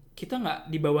sebenarnya kita nggak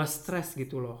di bawah stres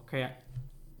gitu loh, kayak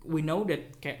we know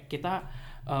that kayak kita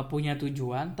punya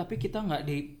tujuan tapi kita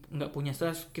nggak punya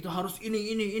stres kita harus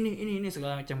ini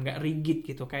segala macam, nggak rigid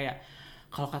gitu. Kayak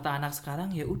kalau kata anak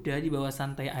sekarang ya udah dibawa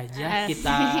santai aja,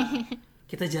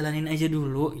 kita jalanin aja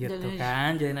dulu gitu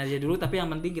kan, jalanin aja dulu, tapi yang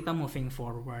penting kita moving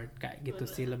forward kayak gitu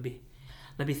sih, lebih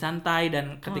santai.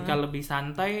 Dan ketika lebih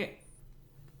santai,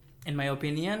 in my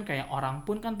opinion, kayak orang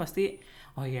pun kan pasti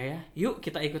oh iya ya, yuk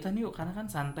kita ikutan yuk, karena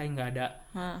kan santai, nggak ada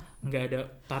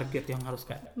target yang harus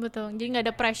kayak. Betul, jadi nggak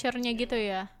ada pressure-nya gitu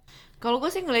ya. Kalau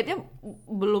gue sih ngelihatnya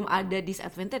belum ada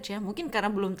disadvantage ya, mungkin karena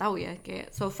belum tahu ya.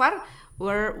 Kayak so far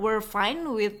we're fine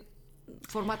with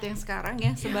format yang sekarang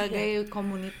ya, sebagai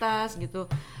komunitas gitu.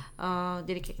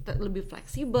 Jadi kayak kita lebih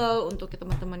fleksibel untuk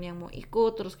teman-teman yang mau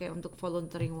ikut, terus kayak untuk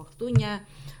volunteering waktunya.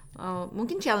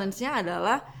 Mungkin challenge-nya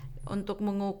adalah untuk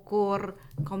mengukur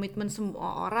komitmen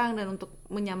semua orang dan untuk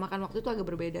menyamakan waktu itu agak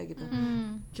berbeda gitu.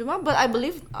 Cuma but I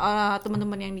believe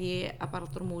teman-teman yang di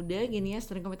aparatur muda gini ya,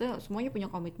 steering committee semuanya punya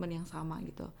komitmen yang sama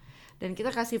gitu. Dan kita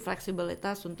kasih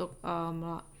fleksibilitas untuk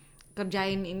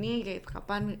kerjain ini kayak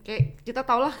kapan, kayak kita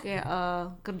tau lah kayak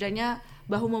kerjanya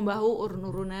bahu membahu,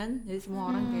 urun-urunan, jadi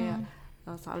semua orang kayak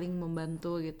saling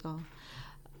membantu gitu.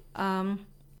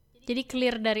 Jadi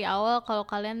clear dari awal kalau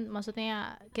kalian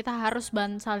maksudnya kita harus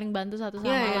saling bantu satu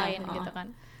sama lain gitu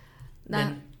kan.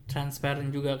 Dan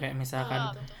transparan juga, kayak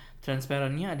misalkan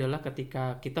transparannya adalah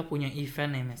ketika kita punya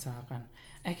event nih, misalkan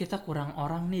kita kurang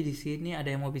orang nih di sini, ada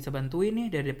yang mau bisa bantuin nih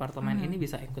dari departemen ini,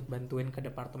 bisa ikut bantuin ke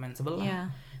departemen sebelah.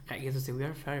 Kayak gitu sih, we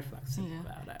are very flexible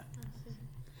about that.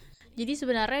 Jadi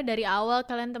sebenarnya dari awal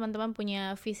kalian teman-teman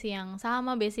punya visi yang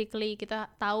sama, basically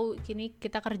kita tahu kini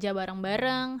kita kerja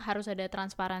bareng-bareng, harus ada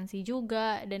transparansi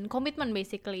juga dan komitmen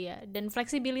basically ya. Dan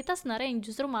fleksibilitas sebenarnya yang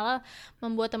justru malah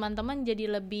membuat teman-teman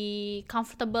jadi lebih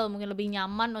comfortable, mungkin lebih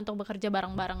nyaman untuk bekerja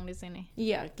bareng-bareng di sini.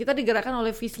 Iya, kita digerakkan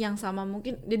oleh visi yang sama,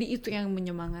 mungkin jadi itu yang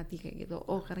menyemangati kayak gitu.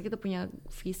 Oh, karena kita punya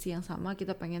visi yang sama,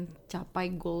 kita pengen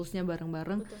capai goals-nya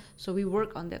bareng-bareng. Betul. So we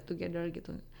work on that together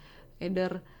gitu.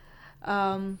 Either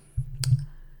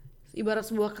ibarat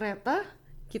sebuah kereta,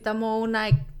 kita mau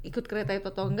naik ikut kereta itu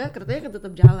atau enggak, keretanya kan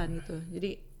tetap jalan gitu.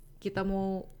 Jadi kita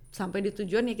mau sampai di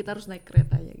tujuan ya kita harus naik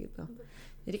keretanya gitu.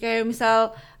 Jadi kayak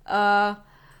misal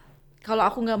kalau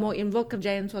aku nggak mau involve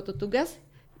kerjain suatu tugas,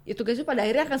 ya tugasnya pada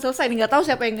akhirnya akan selesai, nggak tahu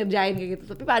siapa yang ngerjain kayak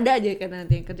gitu. Tapi ada aja kan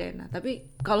nanti yang kerjain. Nah, tapi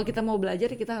kalau kita mau belajar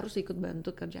ya kita harus ikut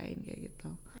bantu kerjain kayak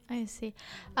gitu. I see.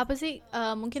 Apa sih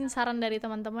mungkin saran dari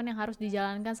teman-teman yang harus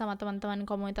dijalankan sama teman-teman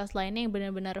komunitas lainnya yang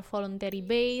benar-benar voluntary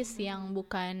base, yang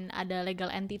bukan ada legal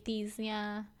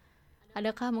entities-nya?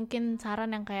 Adakah mungkin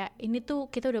saran yang kayak ini tuh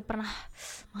kita udah pernah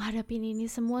menghadapi ini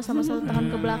semua sama satu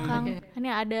tahun ke belakang? Ini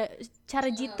ada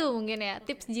cara jitu mungkin ya,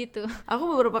 tips jitu. Aku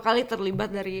beberapa kali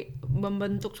terlibat dari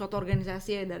membentuk suatu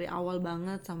organisasi ya, dari awal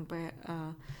banget sampai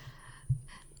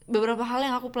beberapa hal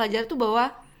yang aku pelajari tuh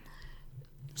bahwa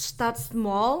start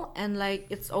small and like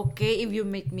it's okay if you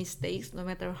make mistakes, no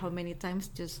matter how many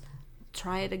times, just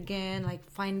try it again, like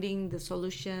finding the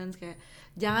solutions. Kayak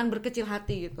jangan berkecil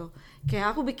hati gitu.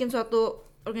 Kayak aku bikin suatu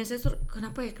organisasi,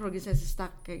 kenapa ya organisasi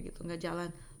stuck kayak gitu, nggak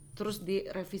jalan, terus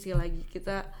direvisi lagi,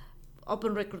 kita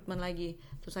open recruitment lagi,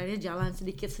 terus akhirnya jalan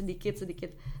sedikit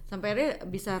sampai akhirnya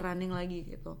bisa running lagi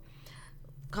gitu.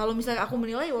 Kalau misalnya aku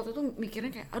menilai waktu itu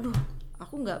mikirnya kayak aduh,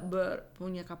 aku nggak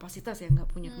punya kapasitas ya,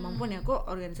 nggak punya kemampuan ya, kok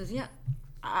organisasinya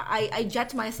I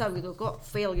judge myself gitu, kok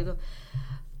fail gitu.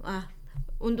 Nah,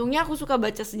 untungnya aku suka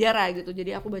baca sejarah gitu,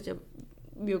 jadi aku baca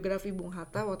biografi Bung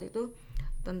Hatta waktu itu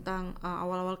tentang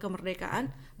awal-awal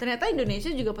kemerdekaan. Ternyata Indonesia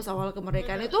juga pas awal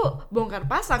kemerdekaan itu bongkar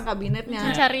pasang kabinetnya,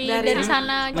 mencari dari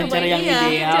sana, mencari yang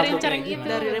ideal, mencari gitu,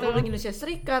 dari Republik Indonesia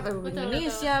Serikat, Republik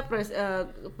Indonesia,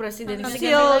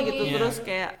 presidensial gitu, terus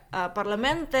kayak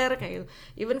parlementer kayak gitu.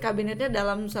 Even kabinetnya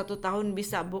dalam 1 tahun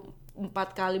bisa 4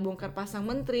 kali bongkar pasang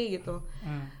menteri gitu.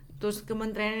 Terus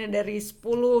kementeriannya dari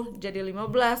 10 jadi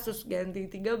 15, terus ganti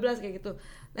 13 kayak gitu.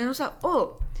 Dan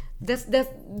aku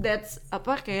that's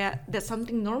apa, kayak that's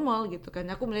something normal gitu kan.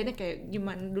 Aku melihatnya kayak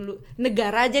gimana dulu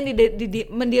negara aja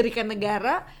mendirikan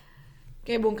negara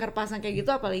kayak bongkar pasang kayak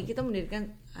gitu, apalagi kita mendirikan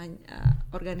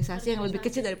organisasi yang lebih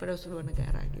kecil daripada sebuah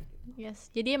negara gitu.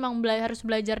 Yes, jadi emang harus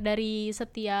belajar dari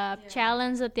setiap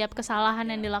challenge, setiap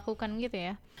kesalahan yang dilakukan gitu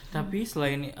ya. Tapi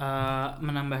selain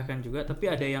menambahkan juga, tapi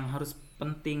ada yang harus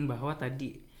penting bahwa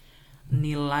tadi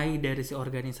nilai dari si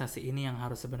organisasi ini yang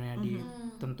harus sebenarnya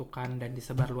ditentukan dan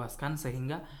disebarluaskan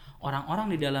sehingga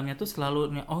orang-orang di dalamnya tuh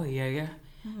selalu oh iya ya,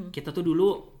 kita tuh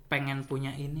dulu pengen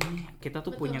punya ini, kita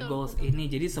tuh punya goals ini,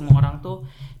 jadi semua orang tuh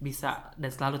bisa dan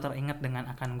selalu teringat dengan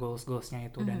akan goalsnya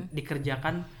itu dan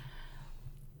dikerjakan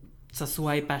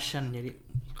sesuai passion. Jadi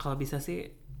kalau bisa sih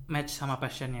match sama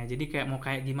passionnya. Jadi kayak mau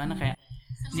kayak gimana kayak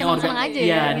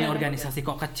ini organisasi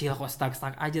kok kecil kok stuck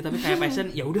aja tapi kayak passion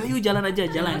ya udah yuk jalan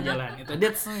itu.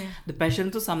 That's the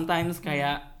passion tuh sometimes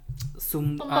kayak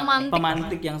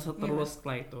pemantik yang terus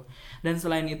setelah itu. Dan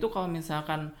selain itu kalau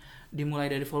misalkan dimulai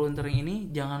dari volunteering ini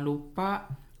jangan lupa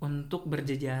untuk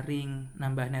berjejaring,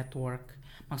 nambah network.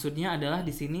 Maksudnya adalah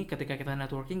di sini ketika kita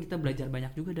networking kita belajar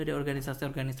banyak juga dari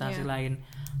organisasi-organisasi lain,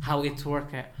 how it work,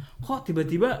 kayak kok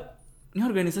tiba-tiba ini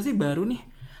organisasi baru nih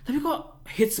tapi kok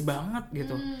hits banget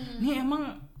gitu. Ini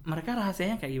emang mereka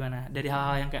rahasianya kayak gimana? Dari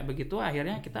hal-hal yang kayak begitu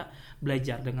akhirnya kita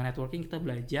belajar dengan networking, kita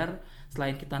belajar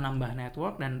selain kita nambah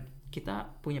network dan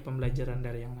kita punya pembelajaran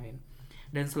dari yang lain.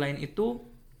 Dan selain itu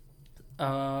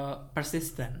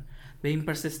persistent. Being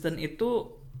persistent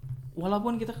itu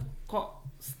walaupun kita kok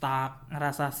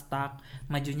ngerasa stuck,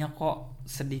 majunya kok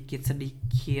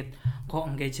sedikit-sedikit, kok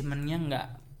engagementnya nggak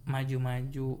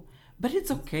maju-maju, but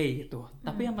it's okay gitu.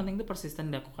 Tapi yang penting itu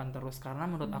persisten dilakukan terus karena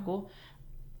menurut aku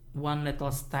one little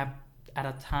step at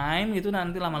a time itu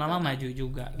nanti lama-lama maju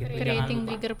juga gitu. Creating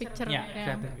bigger picture.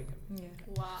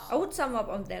 Wow. I would sum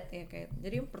up on that ya kayak.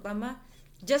 Jadi pertama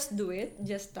just do it,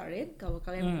 just start it. Kalau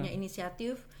kalian punya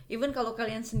inisiatif, even kalau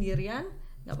kalian sendirian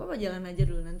nggak apa-apa, jalan aja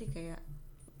dulu, nanti kayak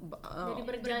jadi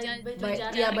berjalan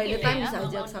by the time bisa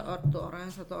ajak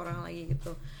satu orang lagi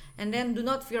gitu. And then do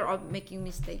not fear of making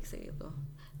mistakes gitu.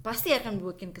 Pasti akan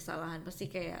bikin kesalahan, pasti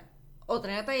kayak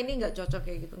ternyata ini nggak cocok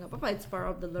kayak gitu, nggak apa-apa, it's part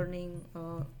of the learning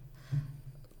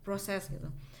process gitu.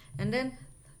 And then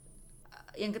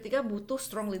yang ketiga butuh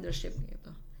strong leadership gitu.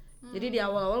 Jadi di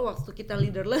awal-awal waktu kita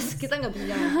leaderless kita nggak bisa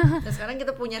jalan. Dan sekarang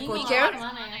kita punya co-chair.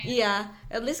 Iya,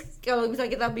 at least kalau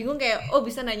misalnya kita bingung kayak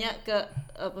bisa nanya ke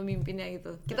pemimpinnya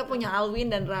gitu. Kita punya Alwin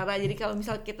dan Rara. Jadi kalau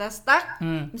misal kita stuck,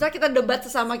 misal kita debat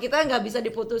sesama kita nggak bisa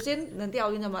diputusin, nanti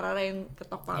Alwin sama Rara yang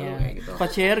ketok palu kayak gitu.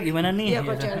 Co-chair gimana nih? Iya,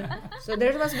 co-chair. So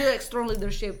there must be like strong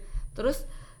leadership. Terus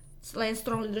selain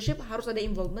strong leadership harus ada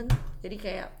involvement. Jadi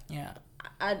kayak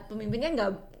pemimpinnya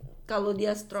nggak, kalau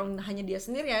dia strong hanya dia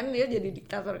sendirian dia jadi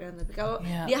diktator kan, tapi kalau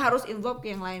dia harus involve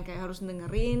ke yang lain, kayak harus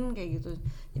dengerin kayak gitu.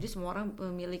 Jadi semua orang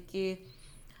memiliki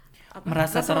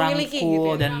merasa terangkul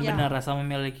gitu dan benar rasa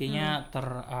memilikinya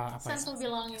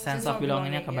sense of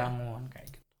belongingnya kebangun kayak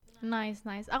gitu. Nice.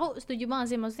 Aku setuju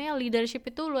banget sih, maksudnya leadership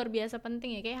itu luar biasa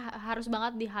penting ya, kayak harus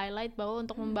banget di highlight bahwa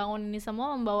untuk membangun ini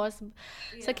semua, membawa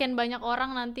sekian banyak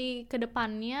orang nanti ke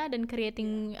depannya dan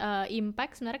creating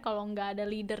impact. Sebenarnya kalau nggak ada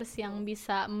leaders yang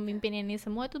bisa memimpin ini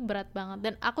semua itu berat banget.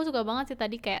 Dan aku suka banget sih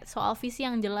tadi kayak soal visi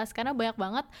yang jelas, karena banyak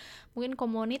banget mungkin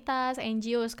komunitas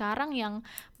NGO sekarang yang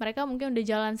mereka mungkin udah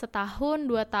jalan 1 tahun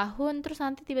 2 tahun terus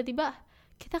nanti tiba-tiba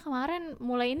kita kemarin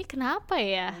mulai ini kenapa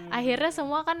ya, akhirnya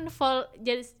semua kan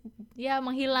jadi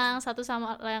menghilang satu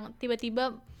sama yang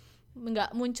tiba-tiba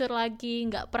nggak muncul lagi,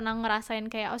 nggak pernah ngerasain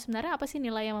kayak sebenarnya apa sih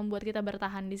nilai yang membuat kita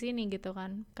bertahan di sini gitu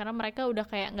kan, karena mereka udah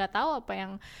kayak nggak tahu apa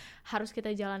yang harus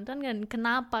kita jalankan dan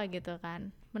kenapa gitu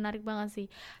kan. Menarik banget sih.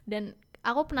 Dan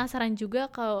aku penasaran juga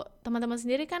kalau teman-teman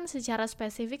sendiri kan secara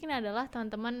spesifik ini adalah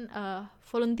teman-teman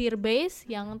volunteer base,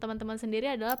 yang teman-teman sendiri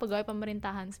adalah pegawai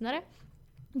pemerintahan. Sebenarnya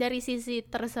dari sisi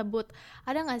tersebut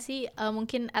ada nggak sih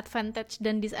mungkin advantage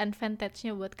dan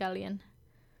disadvantage-nya buat kalian?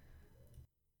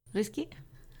 Rizky?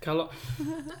 Kalau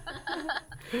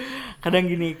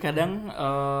kadang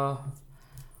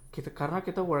karena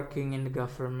kita working in the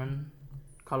government,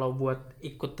 kalau buat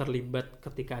ikut terlibat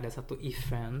ketika ada satu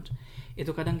event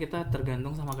itu kadang kita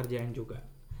tergantung sama kerjaan juga.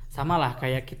 Sama lah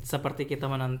kayak seperti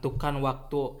kita menentukan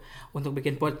waktu untuk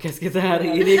bikin podcast kita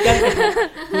hari ini kan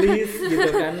please gitu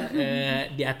kan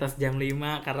di atas jam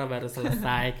 5 karena baru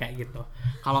selesai kayak gitu.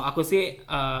 Kalau aku sih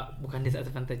bukan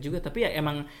disadvantage juga, tapi ya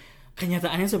emang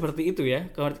kenyataannya seperti itu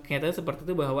ya. Kenyataannya seperti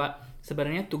itu bahwa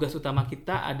sebenarnya tugas utama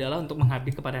kita adalah untuk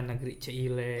mengabdi kepada negeri.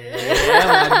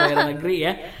 Pegawai negeri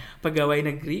ya, pegawai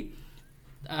negeri.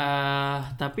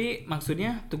 Tapi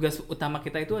maksudnya tugas utama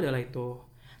kita itu adalah itu.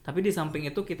 Tapi di samping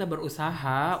itu kita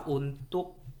berusaha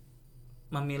untuk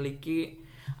memiliki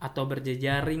atau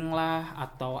berjejaring lah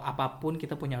atau apapun,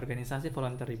 kita punya organisasi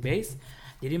voluntary base.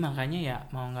 Jadi makanya ya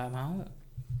mau nggak mau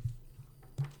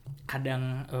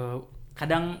kadang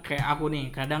kadang kayak aku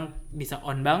nih, kadang bisa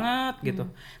on banget gitu,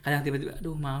 kadang tiba-tiba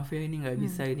aduh maaf ya ini nggak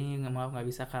bisa, ini nggak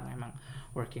bisa karena emang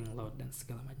working load dan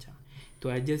segala macam.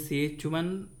 Itu aja sih,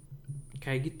 cuman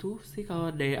kayak gitu sih kalau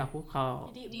dari aku.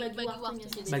 Kalau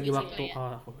bagi waktu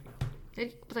kalau aku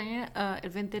Jadi pertanyaannya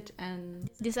advantage and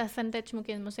disadvantage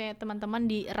mungkin, maksudnya teman-teman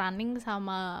di running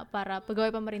sama para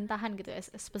pegawai pemerintahan gitu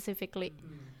specifically.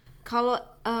 kalau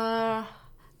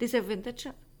disadvantage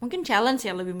mungkin challenge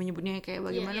ya lebih menyebutnya, kayak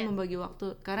bagaimana membagi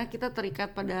waktu, karena kita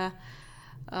terikat pada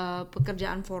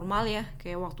pekerjaan formal ya,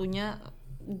 kayak waktunya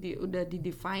udah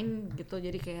di-define gitu,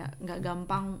 jadi kayak nggak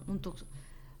gampang untuk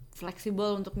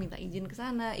fleksibel untuk minta izin ke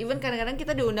sana. Even kadang-kadang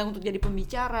kita diundang untuk jadi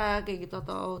pembicara kayak gitu,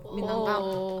 atau bintang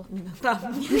tamu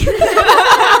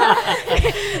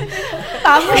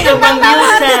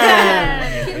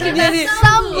untuk jadi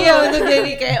untuk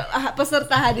jadi kayak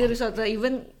peserta hadir di suatu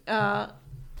event,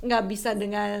 nggak bisa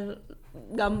dengan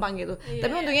gampang gitu.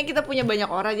 Tapi untungnya kita punya banyak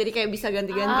orang, jadi kayak bisa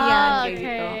ganti-gantian kayak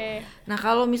gitu. Nah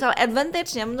kalau misal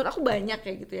advantage-nya menurut aku banyak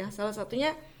kayak gitu ya. Salah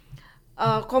satunya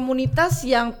komunitas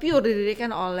yang pure didirikan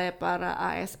oleh para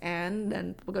ASN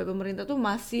dan pegawai pemerintah tuh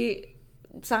masih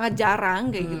sangat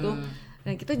jarang kayak gitu.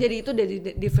 Dan kita jadi itu dari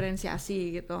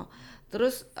diferensiasi gitu.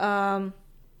 Terus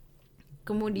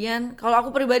kemudian kalau aku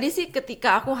pribadi sih,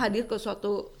 ketika aku hadir ke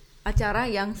suatu acara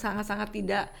yang sangat-sangat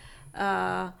tidak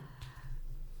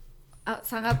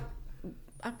sangat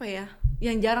apa ya,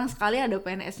 yang jarang sekali ada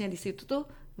PNS-nya di situ tuh,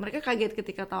 mereka kaget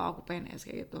ketika tahu aku PNS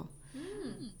kayak gitu.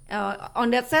 On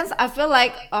that sense, I feel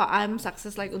like I'm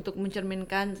success, like untuk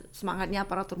mencerminkan semangatnya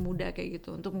aparatur muda kayak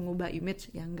gitu, untuk mengubah image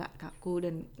yang nggak kaku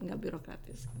dan nggak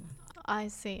birokratis. I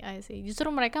see. Justru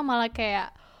mereka malah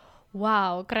kayak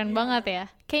wow, keren banget ya.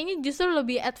 Kayaknya justru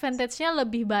lebih advantage-nya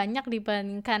lebih banyak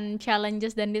dibandingkan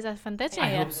challenges dan disadvantage-nya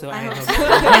ya.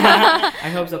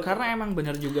 I hope so. Karena emang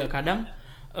bener juga kadang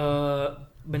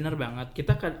bener banget.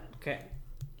 Kita kayak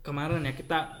kemarin ya,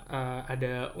 kita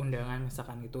ada undangan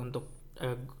misalkan gitu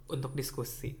untuk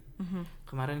diskusi.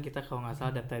 Kemarin kita kalau nggak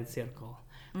salah data circle.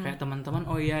 Kayak teman-teman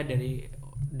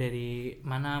dari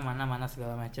mana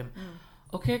segala macam.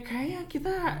 Oke, kayaknya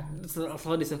kita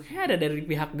selalu disuruh kayak ada dari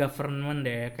pihak government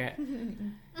deh, kayak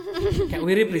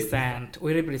we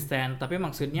represent, tapi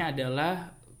maksudnya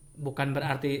adalah bukan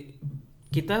berarti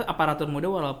kita aparatur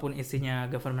muda walaupun isinya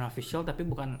government official, tapi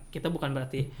kita bukan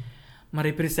berarti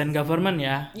merepresent government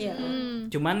ya.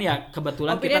 Cuman ya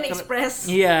kebetulan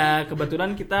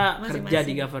kebetulan kita kerja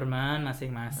di government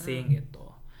masing-masing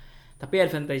gitu. Tapi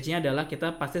advantage-nya adalah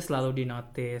kita pasti selalu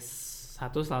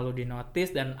selalu di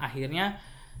notice dan akhirnya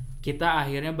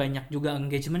banyak juga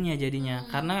engagement-nya jadinya.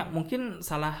 Karena mungkin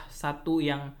salah satu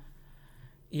yang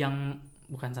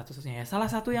bukan satu-satunya ya, salah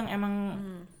satu yang emang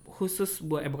khusus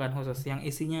bukan khusus, yang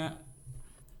isinya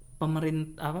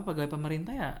pegawai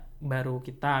pemerintah ya baru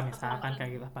kita, misalkan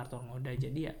kayak kita aparatur muda.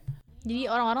 Jadi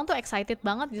orang-orang tuh excited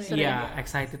banget justru. Iya,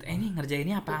 excited. Ini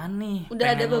ngerjainnya apaan nih?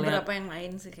 Udah ada beberapa yang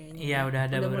lain sih kayaknya. Iya, udah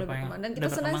ada beberapa yang. Dan kita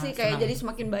senang sih kayak jadi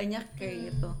semakin banyak kayak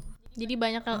gitu. Jadi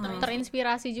banyak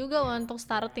terinspirasi juga untuk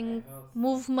starting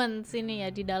movement sini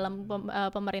ya di dalam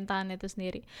pemerintahan itu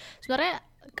sendiri. Sebenarnya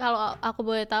kalau aku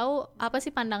boleh tahu, apa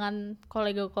sih pandangan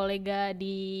kolega-kolega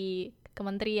di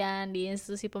kementerian, di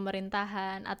institusi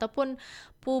pemerintahan, ataupun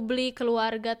publik,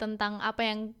 keluarga tentang apa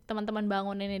yang teman-teman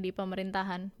bangun ini di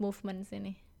pemerintahan, movement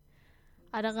sini?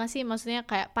 Ada nggak sih, maksudnya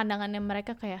kayak pandangannya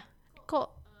mereka kayak,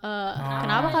 kok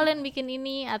kenapa kalian bikin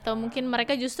ini? Atau mungkin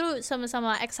mereka justru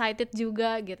sama-sama excited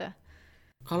juga gitu?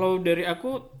 Kalau dari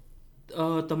aku,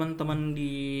 teman-teman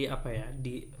di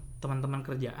teman-teman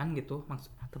kerjaan gitu,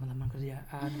 teman-teman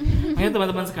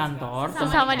sekantor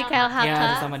sama di KLHK.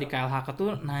 Ya, sama di KLHK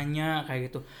tuh nanya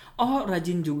kayak gitu. Oh,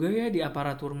 rajin juga ya di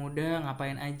aparatur muda,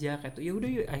 ngapain aja kayak itu. Ya udah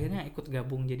yuk, akhirnya ikut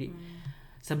gabung. Jadi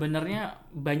sebenarnya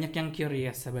banyak yang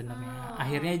curious sebenarnya.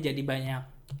 Akhirnya jadi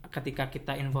banyak, ketika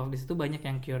kita involve di situ banyak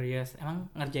yang curious. Emang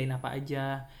ngerjain apa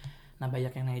aja? Nah,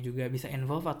 banyak yang nanya juga bisa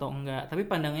involve atau enggak. Tapi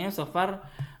pandangannya so far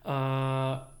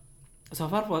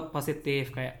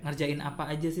positif, kayak ngerjain apa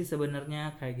aja sih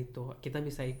sebenarnya kayak gitu. Kita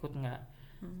bisa ikut enggak?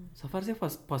 So far sih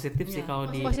positif sih kalau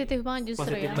di positif banget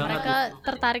justru ya. Mereka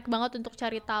tertarik banget untuk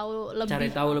cari tahu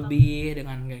lebih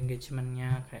dengan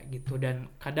engagement-nya kayak gitu. Dan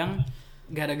kadang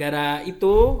gara-gara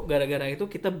itu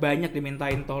kita banyak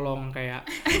dimintain tolong kayak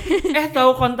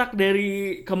tahu kontak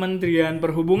dari Kementerian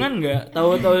Perhubungan nggak?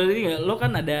 Tahu ini nggak? Lo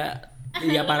kan ada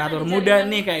di aparatur muda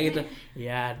nih kayak gitu.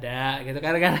 Ya ada gitu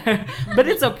karena but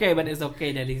it's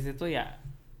okay dari situ ya.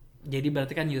 Jadi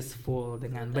berarti kan useful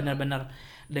dengan benar-benar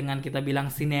dengan kita bilang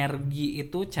sinergi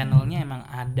itu channelnya emang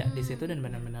ada di situ dan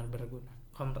benar-benar berguna.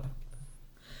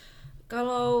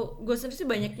 Kalau gue sendiri sih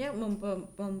banyaknya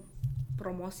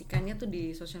promosikannya tuh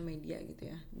di sosial media gitu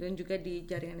ya, dan juga di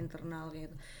jaringan internal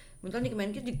gitu. Kebetulan di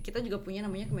Kemenkyu kita juga punya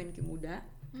namanya Kemenkyu Muda,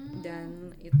 dan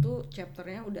itu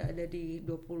chapternya udah ada di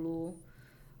 20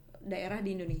 daerah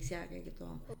di Indonesia kayak gitu.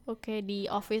 Oke, di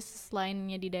office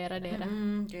lainnya di daerah-daerah.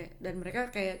 Dan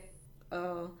mereka kayak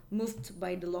moved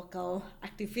by the local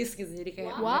activist gitu, jadi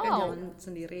kayak Wow. mereka jalan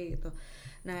sendiri gitu.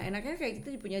 Nah enaknya kayak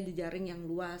kita punya jejaring yang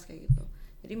luas kayak gitu.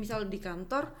 Jadi misal di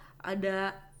kantor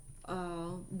ada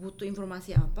butuh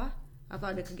informasi apa atau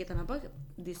ada kegiatan apa,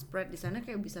 di spread di sana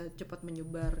kayak bisa cepat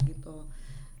menyebar gitu.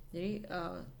 Jadi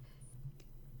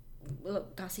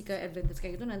kasih ke advantage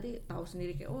kayak gitu, nanti tahu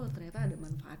sendiri kayak oh ternyata ada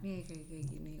manfaatnya kayak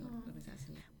gini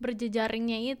organisasinya.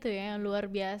 Berjejaringnya itu ya luar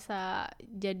biasa,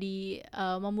 jadi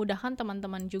memudahkan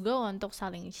teman-teman juga untuk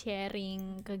saling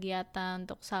sharing kegiatan,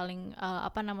 untuk saling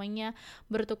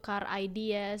bertukar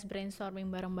ideas,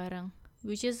 brainstorming bareng-bareng,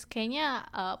 which is kayaknya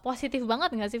positif banget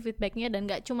nggak sih feedbacknya, dan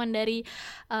nggak cuman dari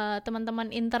teman-teman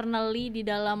internally di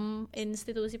dalam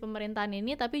institusi pemerintahan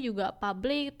ini, tapi juga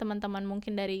public, teman-teman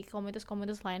mungkin dari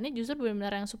komunitas-komunitas lainnya justru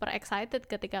benar-benar yang super excited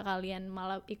ketika kalian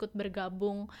malah ikut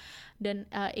bergabung dan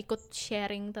ikut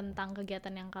sharing tentang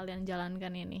kegiatan yang kalian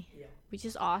jalankan ini, which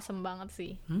is awesome banget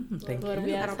sih. Luar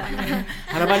biasa.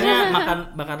 Harapannya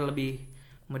bakal lebih,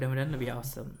 mudah-mudahan lebih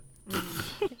awesome.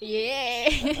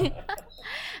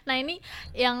 Nah ini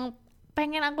yang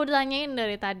pengen aku tanyain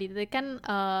dari tadi kan,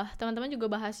 teman-teman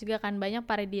juga bahas juga kan banyak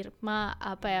paradigma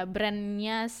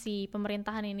brandnya si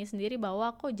pemerintahan ini sendiri, bahwa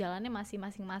kok jalannya masih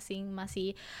masing-masing,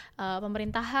 masih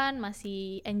pemerintahan,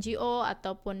 masih NGO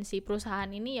ataupun si perusahaan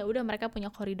ini ya udah mereka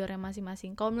punya koridornya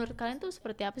masing-masing. Kalau menurut kalian tuh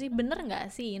seperti apa sih, bener nggak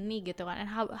sih ini gitu kan,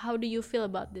 and how do you feel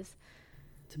about this?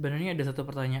 Sebenarnya ada satu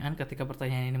pertanyaan ketika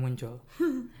pertanyaan ini muncul.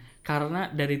 Karena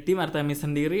dari tim Artemis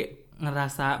sendiri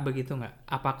ngerasa begitu nggak?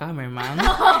 Apakah memang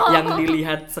yang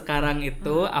dilihat sekarang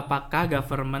itu, apakah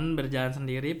government berjalan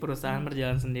sendiri, perusahaan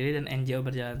berjalan sendiri, dan NGO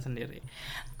berjalan sendiri?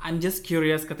 I'm just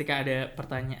curious ketika ada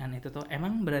pertanyaan itu tuh,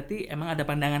 emang berarti ada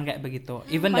pandangan kayak begitu?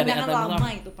 Even dari pandangan lama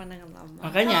itu pandangan lama.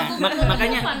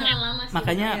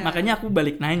 Makanya aku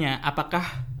balik nanya,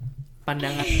 apakah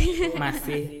pandangan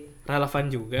masih relevan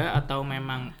juga atau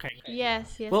memang kayak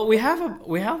Yes. Well, we have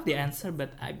the answer,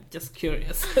 but I'm just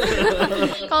curious.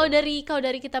 Kalau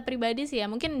dari kita pribadi sih ya,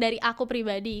 mungkin dari aku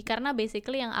pribadi, karena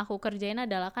basically yang aku kerjain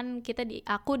adalah kan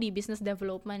aku di business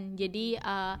development, jadi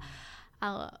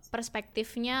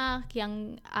perspektifnya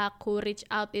yang aku reach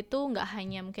out itu nggak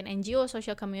hanya mungkin NGO,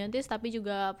 social communities, tapi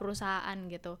juga perusahaan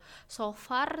gitu. So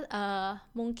far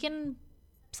mungkin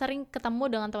sering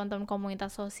ketemu dengan teman-teman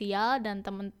komunitas sosial dan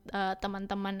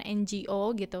teman-teman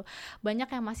NGO gitu, banyak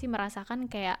yang masih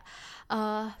merasakan kayak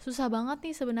susah banget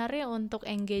nih sebenarnya untuk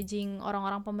engaging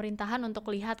orang-orang pemerintahan untuk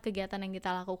lihat kegiatan yang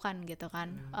kita lakukan gitu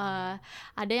kan.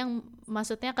 Ada yang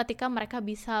maksudnya ketika mereka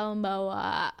bisa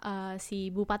membawa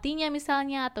si bupatinya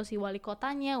misalnya atau si wali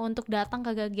kotanya untuk datang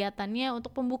ke kegiatannya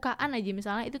untuk pembukaan aja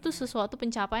misalnya, itu tuh sesuatu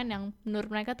pencapaian yang menurut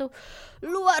mereka tuh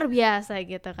luar biasa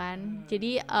gitu kan.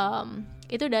 Jadi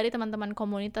itu dari teman-teman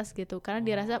komunitas gitu, karena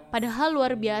dirasa padahal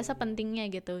luar biasa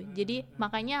pentingnya gitu. Jadi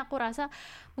makanya aku rasa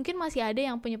mungkin masih ada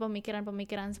yang punya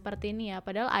pemikiran-pemikiran seperti ini ya,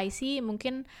 padahal IC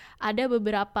mungkin ada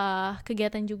beberapa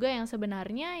kegiatan juga yang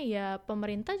sebenarnya ya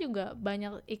pemerintah juga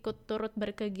banyak ikut turut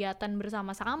berkegiatan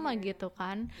bersama-sama gitu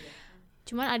kan.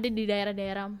 Cuman ada di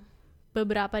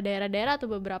beberapa daerah-daerah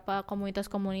atau beberapa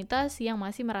komunitas-komunitas yang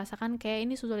masih merasakan kayak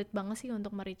ini sulit banget sih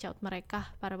untuk me-reach out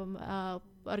mereka, para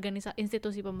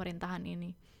institusi pemerintahan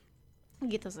ini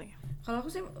gitu sih. Kalau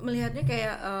aku sih melihatnya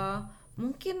kayak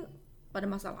mungkin pada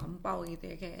masa lampau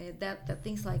gitu ya, kayak that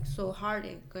things like so hard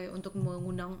ya, kayak untuk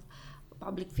mengundang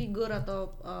public figure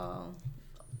atau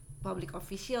public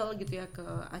official gitu ya ke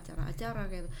acara-acara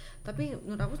kayak gitu. Tapi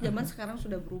menurut aku zaman sekarang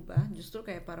sudah berubah, justru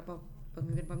kayak para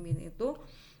pemimpin-pemimpin itu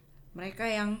mereka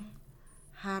yang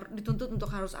dituntut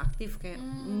untuk harus aktif, kayak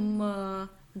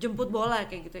menjemput bola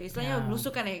kayak gitu, istilahnya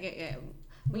belusukan ya, kayak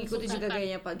mengikuti juga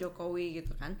gayanya Pak Jokowi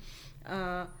gitu kan.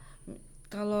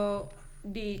 Kalau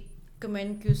di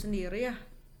Kemenkyu sendiri ya,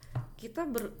 kita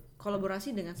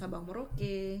berkolaborasi dengan Sabang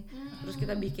Merauke, terus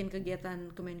kita bikin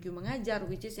kegiatan Kemenkyu Mengajar,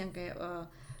 which is yang kayak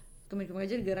Kemenkyu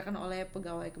Mengajar digerakkan oleh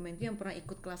pegawai Kemenkyu yang pernah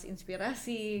ikut kelas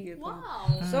inspirasi gitu.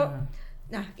 So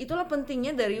nah itulah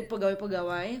pentingnya dari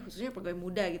pegawai-pegawai, khususnya pegawai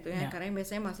muda gitu ya, karena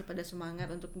biasanya masih pada semangat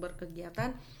untuk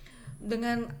berkegiatan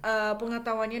dengan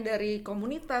pengetahuannya dari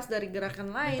komunitas, dari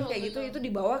gerakan lain kayak gitu, itu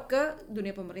dibawa ke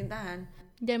dunia pemerintahan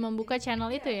dan membuka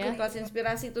channel itu ya, kelas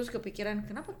inspirasi. Terus kepikiran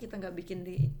kenapa kita nggak bikin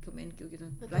di Kemenkyu gitu,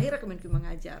 lahir Kemenkyu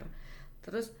Mengajar.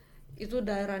 Terus itu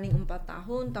udah running 4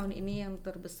 tahun ini yang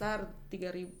terbesar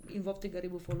 3.000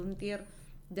 volunteer,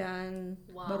 dan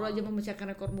baru aja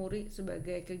memecahkan rekor muri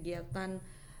sebagai kegiatan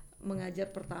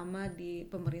mengajar pertama di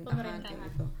pemerintahan.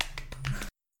 Kayak gitu.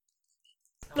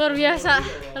 Luar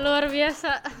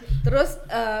biasa. Terus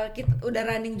kita udah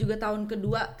running juga tahun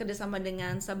kedua kerjasama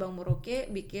dengan Sabang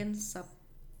Merauke, bikin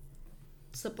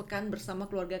sepekan bersama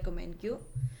keluarga Kemenkyu.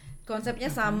 Konsepnya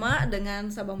sama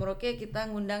dengan Sabang Merauke, kita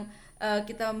ngundang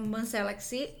kita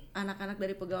menseleksi anak-anak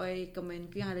dari pegawai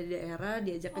Kemenkyu yang ada di daerah,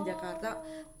 diajak ke Jakarta,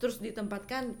 terus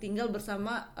ditempatkan tinggal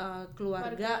bersama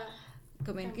keluarga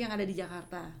Kemenkyu yang ada di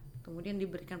Jakarta. Kemudian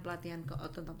diberikan pelatihan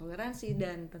tentang toleransi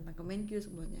dan tentang Kemenkyu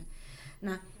semuanya.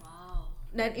 Nah,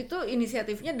 dan itu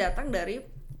inisiatifnya datang dari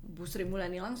Bu Sri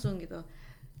Mulyani langsung gitu.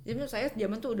 Jadi menurut saya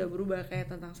zaman tuh udah berubah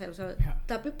kayak tentang sel-sel,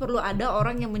 tapi perlu ada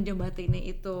orang yang menjembatani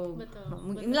itu.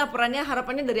 Mungkin laporannya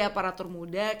harapannya dari aparatur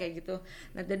muda kayak gitu.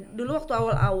 Nah, dan dulu waktu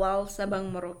awal-awal Sabang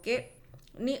Merauke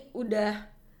ini udah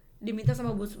diminta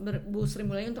sama Bu Sri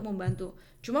Mulyani untuk membantu.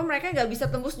 Cuma mereka nggak bisa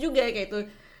tembus juga kayak itu.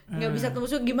 Nggak bisa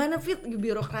tembus juga, gimana Fit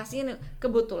birokrasinya.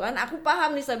 Kebetulan aku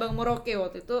paham nih Sabang Merauke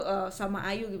waktu itu sama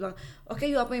Ayu gitu bilang, oke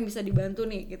yuk apa yang bisa dibantu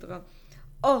nih gitu kan.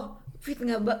 Oh Fit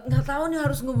nggak tahu nih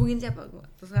harus ngubungin siapa.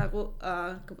 Terus aku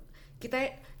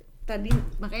kita tadi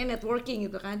makanya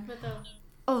networking gitu kan. Betul.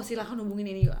 Oh silakan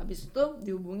hubungin ini yuk. Abis itu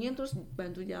dihubungin terus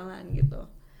bantu jalan gitu.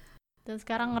 Dan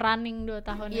sekarang running 2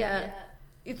 tahun ya.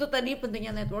 Itu tadi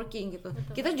pentingnya networking gitu.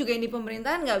 Betul. Kita juga yang di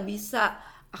pemerintahan nggak bisa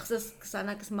akses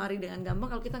kesana kesemari dengan gampang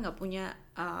kalau kita nggak punya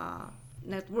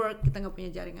network, kita nggak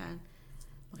punya jaringan.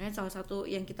 Makanya salah satu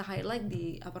yang kita highlight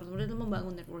di aparatur muda itu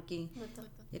membangun networking. Betul.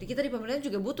 Jadi kita di pemerintahan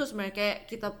juga butuh sebenarnya, kayak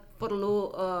kita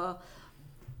perlu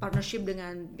partnership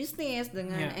dengan bisnis,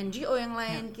 dengan NGO yang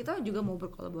lain. Kita juga mau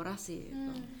berkolaborasi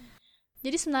gitu.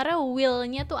 Jadi sebenarnya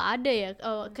will-nya tuh ada ya,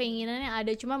 keinginannya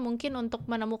ada, cuma mungkin untuk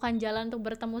menemukan jalan untuk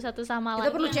bertemu satu sama lain.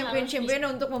 Kita perlu champion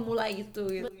untuk memulai itu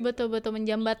gitu. Betul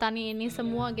menjembatani ini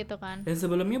semua gitu kan. Dan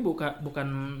sebelumnya bukan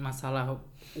masalah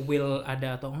will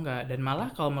ada atau enggak, dan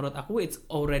malah kalau menurut aku it's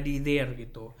already there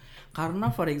gitu. Karena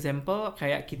for example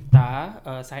kayak kita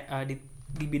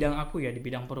di bidang aku ya, di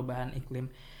bidang perubahan iklim.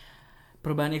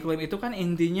 Perubahan iklim itu kan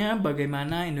intinya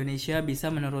bagaimana Indonesia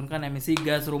bisa menurunkan emisi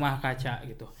gas rumah kaca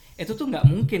gitu. Itu tuh nggak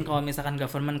mungkin kalau misalkan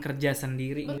government kerja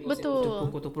sendiri,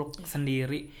 tupruk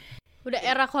sendiri. Udah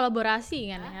era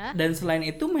kolaborasi kan ya. Dan selain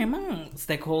itu memang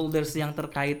stakeholders yang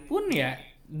terkait pun ya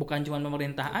bukan cuma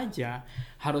pemerintah aja,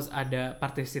 harus ada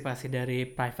partisipasi dari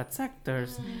private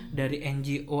sectors, dari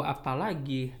NGO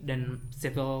apalagi, dan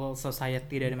civil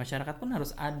society dari masyarakat pun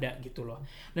harus ada gitu loh.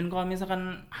 Dan kalau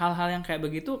misalkan hal-hal yang kayak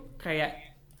begitu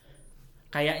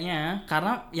kayaknya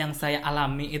karena yang saya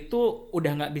alami itu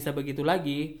udah nggak bisa begitu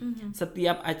lagi.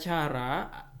 Setiap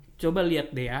acara, coba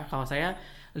lihat deh ya, kalau saya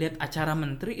lihat acara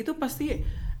menteri itu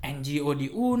pasti NGO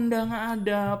diundang,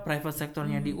 ada private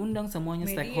sektornya diundang, semuanya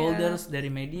media, stakeholders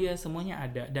dari media semuanya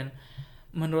ada. Dan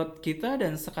menurut kita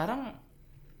dan sekarang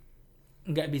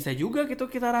nggak bisa juga gitu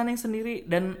kita running sendiri.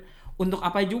 Dan untuk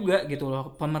apa juga gitu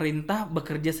loh, pemerintah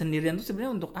bekerja sendirian itu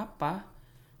sebenarnya untuk apa?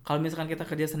 Kalau misalkan kita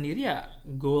kerja sendiri ya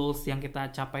goals yang kita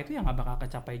capai itu ya nggak bakal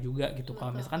kecapai juga gitu.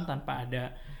 Kalau misalkan tanpa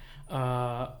ada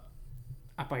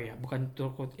bukan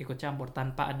ikut campur,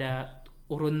 tanpa ada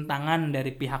urun tangan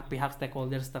dari pihak-pihak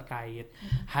stakeholders terkait.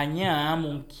 Hanya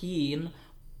mungkin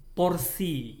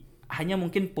porsi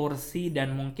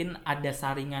dan mungkin ada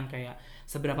saringan kayak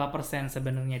seberapa persen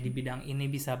sebenarnya di bidang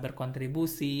ini bisa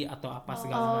berkontribusi atau apa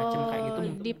segala macam kayak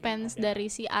gitu. Depends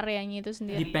dari si areanya itu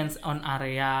sendiri. Depends on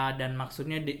area, dan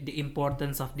maksudnya the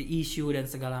importance of the issue dan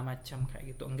segala macam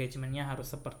kayak gitu. Engagementnya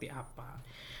harus seperti apa.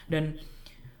 Dan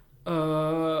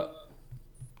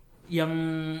yang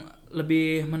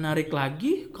lebih menarik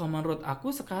lagi kalau menurut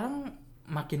aku sekarang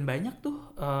makin banyak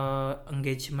tuh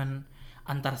engagement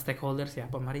antar stakeholders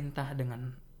ya, pemerintah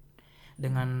dengan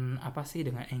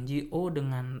NGO,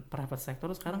 dengan private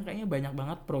sector. Sekarang kayaknya banyak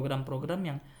banget program-program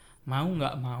yang mau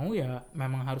nggak mau ya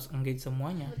memang harus engage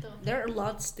semuanya. Betul. There are a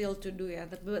lot still to do ya,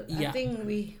 but I think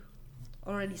we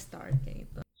already start kayak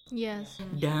gitu. Yes.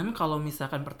 Dan kalau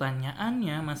misalkan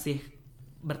pertanyaannya masih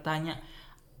bertanya,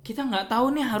 kita nggak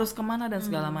tahu nih harus kemana dan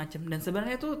segala macam. Dan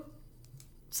sebenarnya itu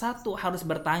satu, harus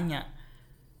bertanya.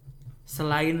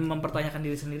 Selain mempertanyakan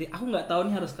diri sendiri, aku nggak tahu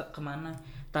nih harus kemana.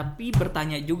 Tapi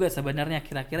bertanya juga sebenarnya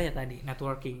kira-kira ya tadi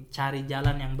networking, cari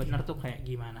jalan yang benar tuh kayak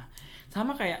gimana.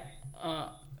 Sama kayak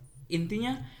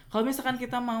intinya kalau misalkan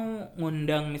kita mau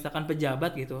ngundang misalkan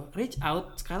pejabat gitu, reach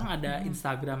out. Sekarang ada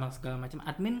Instagram dan segala macam.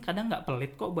 Admin kadang nggak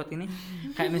pelit kok buat ini.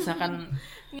 Kayak misalkan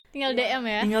tinggal DM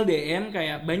ya. Tinggal DM,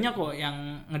 kayak banyak kok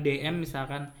yang nge-DM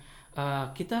misalkan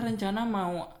kita rencana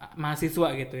mau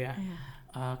mahasiswa gitu ya.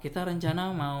 kita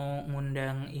rencana mau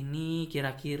ngundang ini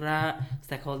kira-kira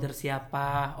stakeholder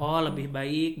siapa. Oh, lebih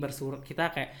baik bersurat,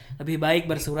 kita kayak lebih baik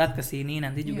bersurat ke sini,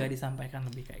 nanti juga disampaikan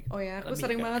lebih kayak gitu. Oh ya, aku lebih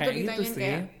sering banget tuh ditanyain gitu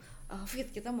kayak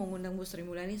Fit, kita mau ngundang Bu Sri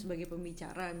Mulyani sebagai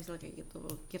pembicara misal kayak gitu,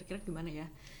 kira-kira gimana ya.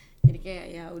 Jadi kayak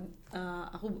ya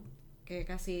aku kayak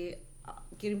kasih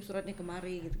kirim suratnya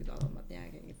kemari gitu alamatnya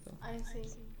kayak gitu. I see.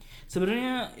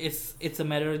 Sebenarnya it's a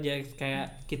matter just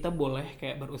kayak kita boleh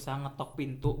kayak berusaha ngetok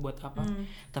pintu buat apa,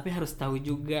 tapi harus tahu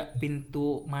juga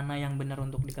pintu mana yang benar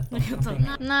untuk diketok.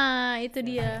 Nah, itu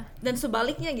dia. Dan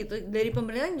sebaliknya gitu, dari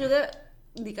pemerintahan juga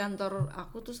di kantor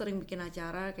aku tuh sering bikin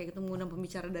acara kayak gitu, mengundang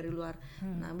pembicara dari luar.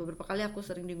 Nah, beberapa kali aku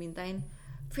sering dimintain,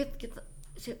 Fit, kita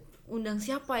undang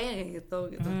siapa ya kayak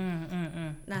gitu.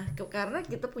 Nah, karena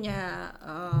kita punya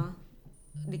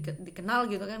dikenal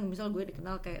gitu kan, misal gue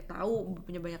dikenal kayak tahu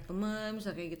punya banyak teman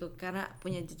misal kayak gitu, karena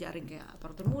punya jejaring kayak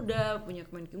aparatur muda, punya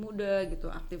Kemenki muda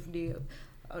gitu, aktif di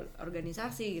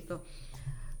organisasi gitu.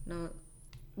 Nah,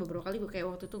 beberapa kali gue kayak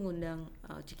waktu itu ngundang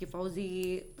Ciki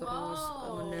Fauzi, terus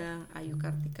ngundang Ayu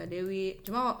Kartika Dewi,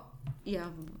 cuma ya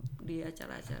di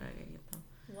acara-acara kayak gitu.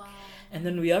 And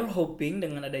then we are hoping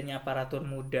dengan adanya aparatur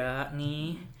muda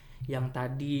nih, yang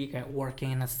tadi kayak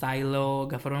working in a silo,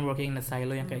 government working in a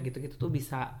silo yang kayak gitu-gitu tuh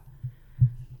bisa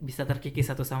terkikis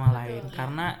satu sama lain.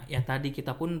 Karena ya tadi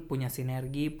kita pun punya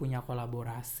sinergi, punya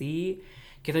kolaborasi.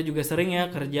 Kita juga sering ya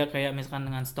kerja kayak misalkan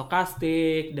dengan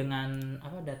stokastik, dengan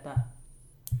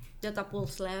data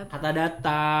pulse lab, kata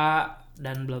data,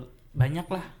 dan banyak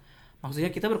lah.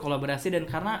 Maksudnya kita berkolaborasi, dan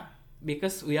karena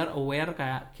because we are aware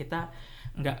kayak kita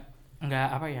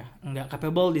nggak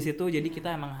capable di situ, jadi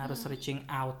kita emang harus reaching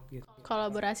out gitu.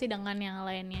 Kolaborasi dengan yang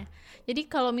lainnya. Jadi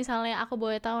kalau misalnya aku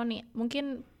boleh tahu nih,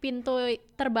 mungkin pintu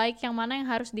terbaik yang mana yang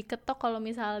harus diketok kalau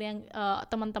misalnya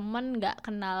teman-teman nggak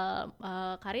kenal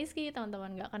Kak Rizky,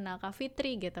 teman-teman nggak kenal Kak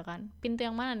Fitri gitu kan. Pintu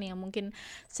yang mana nih yang mungkin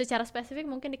secara spesifik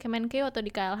mungkin di Kemenkeu atau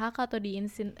di KLHK atau di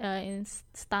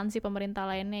instansi pemerintah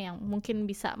lainnya yang mungkin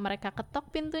bisa mereka ketok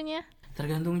pintunya?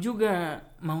 Tergantung juga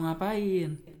mau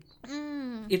ngapain.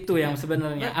 Itu yang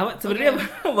sebenarnya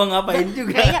mau ngapain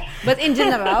juga kayaknya. But in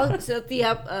general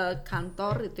setiap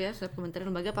kantor itu ya, setiap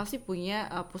kementerian lembaga pasti punya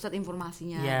pusat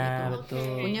informasinya ya, gitu.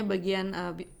 Punya bagian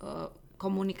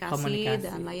komunikasi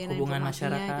dan layanan hubungan informasinya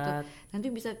masyarakat gitu. Nanti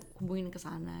bisa hubungin ke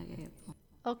sana gitu.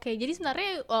 Oke, jadi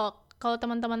sebenarnya kalau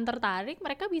teman-teman tertarik,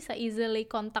 mereka bisa easily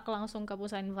kontak langsung ke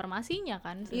pusat informasinya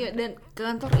kan? Iya, dan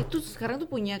kantor itu sekarang tuh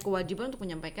punya kewajiban untuk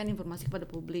menyampaikan informasi kepada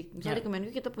publik. Misalnya di Kemenkeu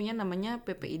kita punya namanya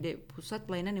PPID, Pusat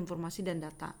Pelayanan Informasi dan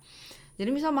Data. Jadi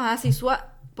misal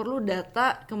mahasiswa perlu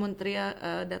data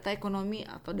Kementerian data ekonomi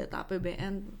atau data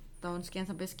APBN tahun sekian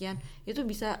sampai sekian, itu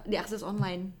bisa diakses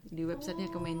online di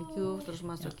websitenya Kemenkeu, terus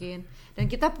masukin. Dan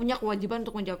kita punya kewajiban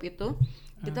untuk menjawab itu.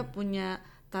 Kita punya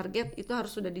target itu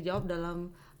harus sudah dijawab dalam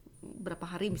berapa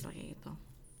hari misalnya gitu.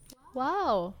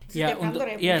 Wow. Ya untuk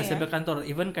setiap kantor,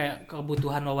 even kayak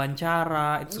kebutuhan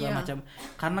wawancara itu segala macam.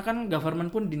 Karena kan government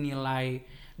pun dinilai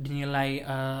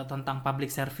tentang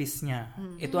public service-nya.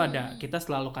 Itu ada, kita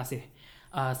selalu kasih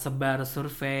sebar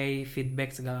survei, feedback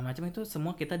segala macam, itu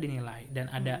semua kita dinilai dan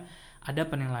ada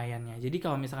penilaiannya. Jadi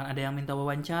kalau misalkan ada yang minta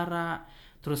wawancara,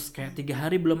 terus kayak 3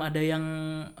 hari belum ada yang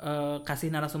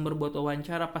kasih narasumber buat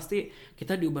wawancara, pasti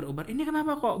kita diubar-ubar, ini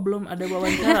kenapa kok belum ada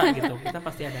wawancara gitu. Kita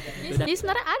pasti ada kayak gitu. Jadi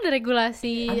sebenarnya ada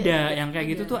regulasi. Ada yang kayak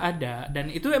gitu tuh ada,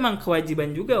 dan itu emang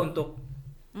kewajiban juga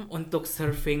untuk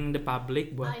serving the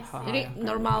public buat hal. Jadi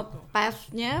normal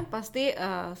path-nya pasti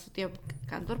setiap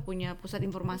kantor punya pusat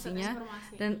informasinya.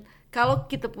 Dan kalau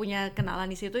kita punya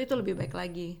kenalan di situ itu lebih baik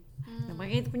lagi. Nah,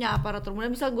 makanya itu punya aparatur muda.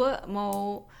 Misal gue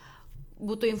mau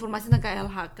butuh informasi tentang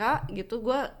KLHK gitu,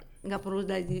 gue nggak perlu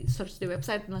lagi search di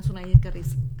website, langsung nanya ke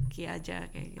Rizky aja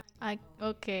kayak gitu.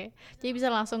 Oke. Jadi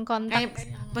bisa langsung kontak. Kayak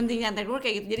pentingnya teknologi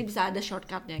kayak gitu, jadi bisa ada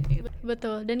shortcutnya kayak gitu.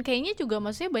 Betul. Dan kayaknya juga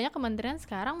maksudnya banyak kementerian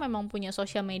sekarang memang punya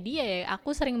sosial media ya.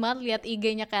 Aku sering banget lihat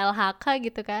IG-nya KLHK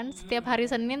gitu kan. Setiap hari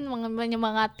Senin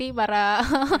menyemangati para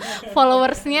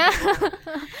followersnya.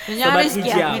 Sobat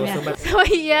hijau, sobat. So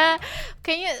iya,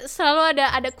 kayaknya selalu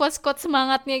ada quotes-quotes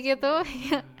semangatnya gitu.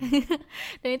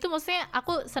 Dan itu maksudnya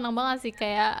aku senang banget sih,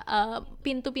 kayak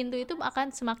pintu-pintu itu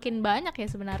akan semakin banyak ya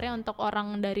sebenarnya untuk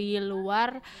orang dari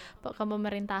luar ke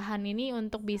pemerintahan ini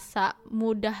untuk bisa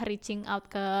mudah reaching out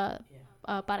ke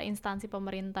para instansi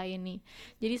pemerintah ini.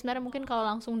 Jadi sebenarnya mungkin kalau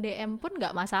langsung DM pun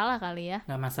nggak masalah kali ya.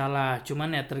 Nggak masalah,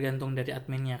 cuman ya tergantung dari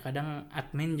adminnya. Kadang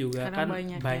admin juga kan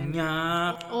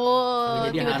banyak. Oh,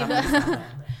 jadi tiba-tiba.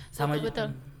 Sama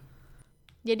betul.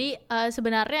 Jadi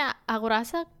sebenarnya aku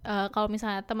rasa kalau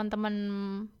misalnya teman-teman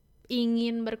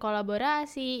ingin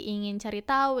berkolaborasi, ingin cari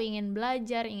tahu, ingin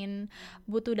belajar, ingin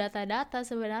butuh data-data,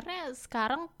 sebenarnya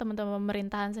sekarang teman-teman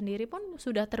pemerintahan sendiri pun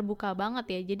sudah terbuka banget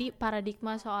ya. Jadi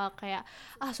paradigma soal kayak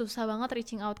susah banget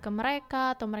reaching out ke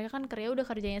mereka, atau mereka kan udah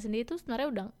kerjanya sendiri, tuh sebenarnya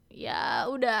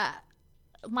udah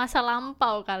masa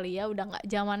lampau kali ya, udah nggak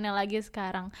zamannya lagi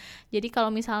sekarang. Jadi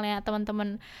kalau misalnya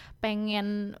teman-teman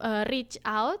pengen reach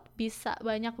out, bisa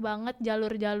banyak banget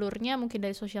jalur-jalurnya, mungkin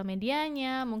dari sosial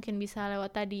medianya, mungkin bisa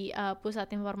lewat tadi pusat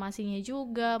informasinya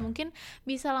juga, mungkin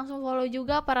bisa langsung follow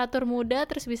juga Aparatur Muda,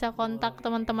 terus bisa kontak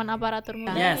teman-teman Aparatur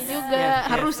Muda juga.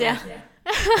 Harus ya.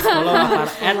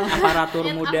 Follow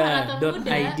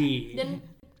aparaturmuda.id. Dan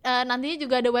nantinya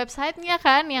juga ada websitenya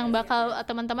kan, yang bakal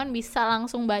teman-teman bisa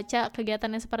langsung baca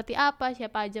kegiatannya seperti apa,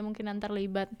 siapa aja mungkin yang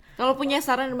terlibat. Kalau punya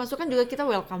saran dan masukan juga kita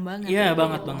welcome banget. Iya,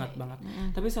 banget.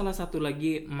 Tapi salah satu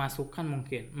lagi masukan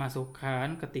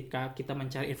ketika kita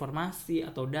mencari informasi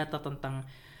atau data tentang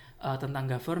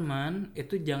government,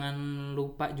 itu jangan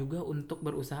lupa juga untuk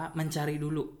berusaha mencari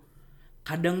dulu.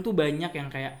 Kadang tuh banyak yang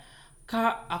kayak,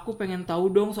 Kak, aku pengen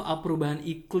tahu dong soal perubahan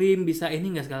iklim, bisa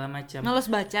ini nggak, segala macam. Males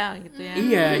baca gitu ya.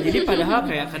 Iya, jadi padahal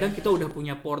kayak kadang kita udah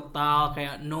punya portal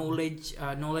kayak knowledge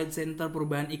center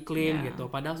perubahan iklim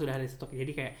gitu. Padahal sudah ada stok.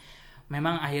 Jadi kayak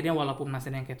memang akhirnya walaupun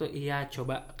masih yang kayak itu, iya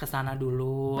coba kesana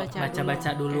dulu,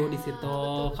 baca dulu di situ.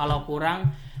 Kalau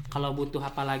kurang, kalau butuh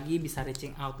apa lagi bisa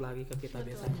reaching out lagi ke kita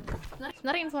biasanya.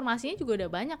 Sebenarnya informasinya juga udah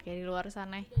banyak ya di luar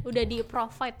sana. Udah di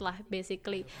provide lah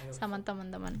basically sama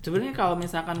teman-teman. Sebenarnya kalau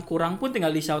misalkan kurang pun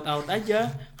tinggal di shout out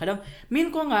aja. Kadang,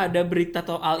 Min kok nggak ada berita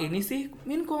soal ini sih?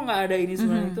 Min kok nggak ada ini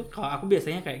sebenarnya itu? Kalau aku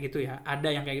biasanya kayak gitu ya.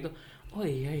 Ada yang kayak gitu. Oh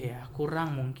iya ya,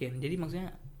 kurang mungkin. Jadi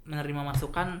maksudnya menerima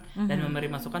masukan dan memberi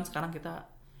masukan, sekarang kita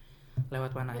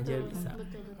lewat mana aja bisa.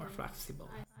 More flexible.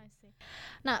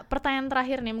 Nah, pertanyaan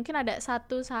terakhir nih, mungkin ada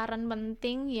satu saran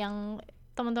penting yang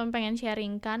teman-teman pengen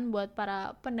sharingkan buat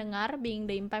para pendengar Being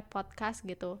the Impact Podcast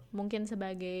gitu. Mungkin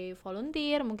sebagai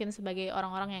volunteer, mungkin sebagai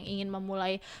orang-orang yang ingin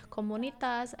memulai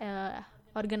komunitas,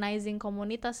 organizing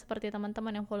komunitas seperti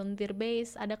teman-teman yang volunteer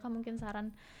base. Adakah mungkin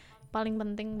saran paling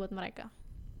penting buat mereka?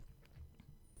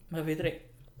 Mbak Fitri.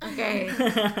 Oke.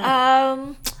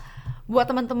 Buat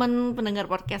teman-teman pendengar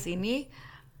podcast ini,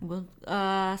 bukan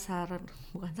saran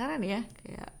ya,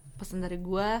 kayak pesan dari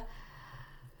gue,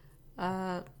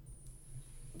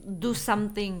 do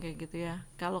something kayak gitu ya.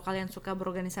 Kalau kalian suka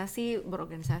berorganisasi,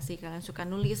 kalian suka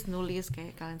nulis,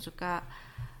 kayak kalian suka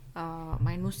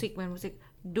main musik,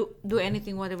 do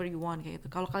anything whatever you want kayak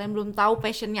gitu. Kalau kalian belum tahu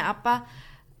passionnya apa,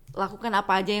 lakukan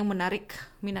apa aja yang menarik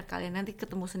minat kalian, nanti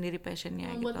ketemu sendiri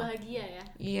passionnya. Membuat gitu. Bahagia ya.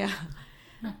 Iya.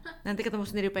 Nanti ketemu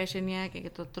sendiri passionnya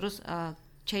kayak gitu. Terus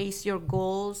chase your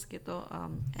goals gitu,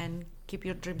 and keep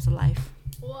your dreams alive.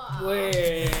 Wow.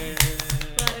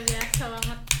 Luar biasa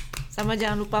banget. Sama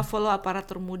jangan lupa follow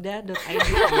aparaturmuda.id.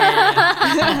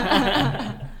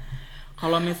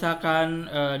 Kalau misalkan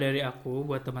dari aku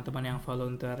buat teman-teman yang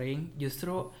volunteering,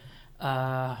 justru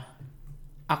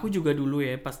aku juga dulu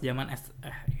ya pas zaman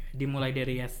dimulai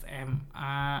dari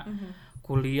SMA,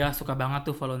 kuliah suka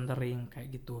banget tuh volunteering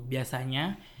kayak gitu.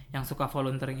 Biasanya yang suka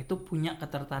volunteering itu punya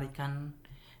ketertarikan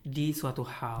di suatu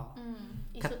hal,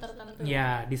 isu tertentu.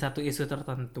 Ya, di satu isu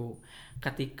tertentu.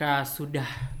 Ketika sudah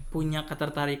punya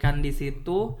ketertarikan di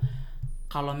situ,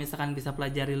 kalau misalkan bisa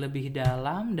pelajari lebih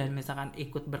dalam dan misalkan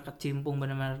ikut berkecimpung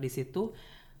benar-benar di situ,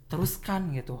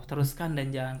 teruskan dan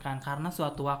jalankan, karena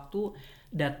suatu waktu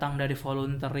datang dari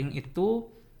volunteering itu,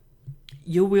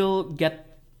 you will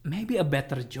get maybe a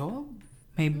better job,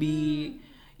 maybe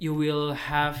you will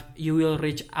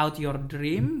reach out your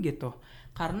dream gitu.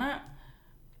 Karena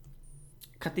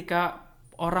ketika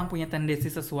orang punya tendensi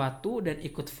sesuatu dan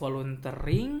ikut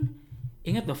volunteering,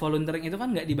 ingat loh, volunteering itu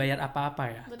kan nggak dibayar apa-apa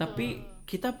ya. Betul. Tapi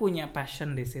kita punya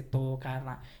passion di situ,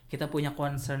 karena kita punya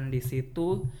concern di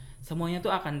situ, semuanya tuh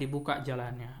akan dibuka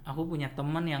jalannya. Aku punya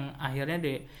teman yang akhirnya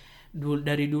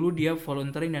dari dulu dia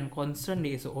volunteering dan concern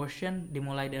di isu ocean,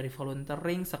 dimulai dari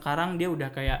volunteering, sekarang dia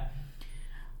udah kayak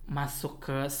masuk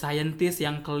ke scientist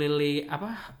yang keliling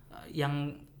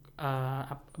yang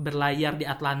berlayar di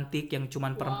Atlantik, yang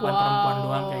cuman perempuan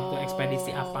doang kayak gitu, ekspedisi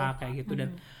apa kayak gitu,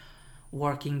 dan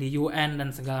working di UN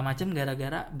dan segala macam,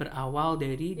 gara-gara berawal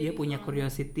dari dia punya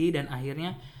curiosity dan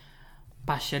akhirnya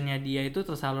passionnya dia itu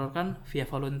tersalurkan via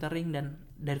volunteering, dan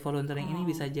dari volunteering ini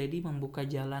bisa jadi membuka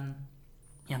jalan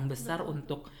yang besar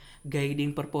untuk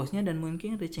guiding purpose-nya dan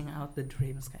mungkin reaching out the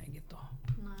dreams kayak gitu.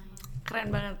 Keren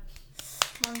banget.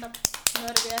 Mantap.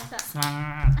 Luar biasa.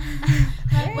 Semangat.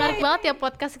 Menarik banget ya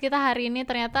podcast kita hari ini,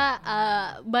 ternyata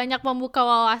banyak membuka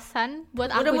wawasan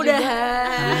buat aku juga.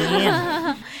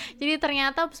 Jadi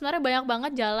ternyata sebenarnya banyak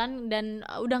banget jalan dan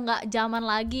udah nggak zaman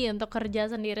lagi untuk kerja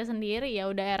sendiri-sendiri, ya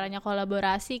udah eranya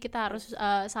kolaborasi, kita harus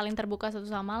saling terbuka satu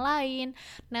sama lain.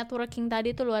 Networking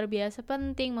tadi tuh luar biasa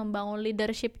penting, membangun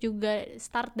leadership juga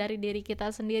start dari diri kita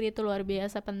sendiri itu luar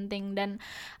biasa penting. Dan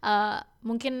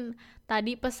mungkin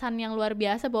tadi pesan yang luar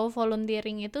biasa bahwa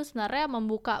volunteering itu sebenarnya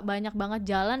membuka banyak banget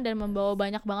jalan dan membawa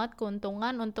banyak banget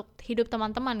keuntungan untuk hidup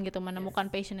teman-teman gitu, menemukan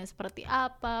passionnya seperti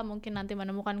apa, mungkin nanti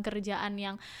menemukan kerjaan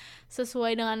yang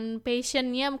sesuai dengan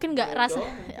passionnya, mungkin nggak rasa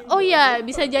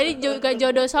bisa jadi juga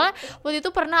jodoh. Soalnya waktu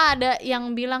itu pernah ada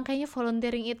yang bilang kayaknya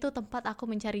volunteering itu tempat aku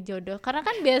mencari jodoh, karena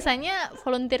kan biasanya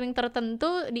volunteering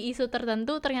tertentu di isu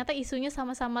tertentu ternyata isunya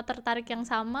sama-sama tertarik yang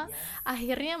sama,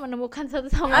 akhirnya menemukan satu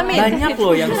sama lain. Banyak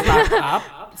loh yang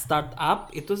startup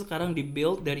itu sekarang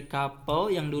dibuild dari couple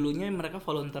yang dulunya mereka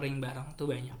volunteering bareng tuh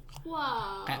banyak.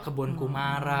 Wow. Kayak Kebun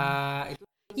Kumara itu.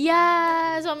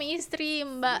 Ya, suami istri,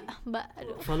 Mbak.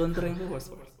 Aduh. Volunteering tuh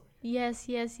Yes.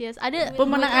 Ada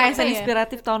pemenang ASN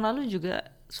Inspiratif tahun lalu juga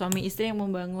suami istri yang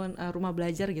membangun rumah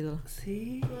belajar gitu loh.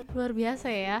 Luar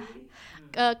biasa ya.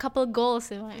 Couple goals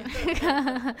ya.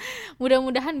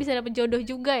 Mudah-mudahan bisa dapet jodoh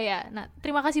juga ya. Nah,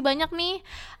 terima kasih banyak nih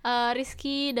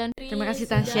Rizky dan Tris. Terima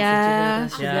kasih Tasya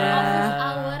sudah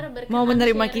mau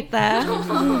menerima kita.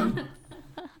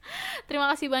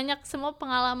 Terima kasih banyak semua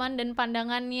pengalaman dan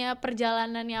pandangannya,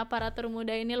 perjalanannya aparatur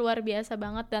muda ini luar biasa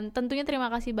banget. Dan tentunya terima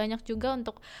kasih banyak juga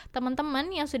untuk teman-teman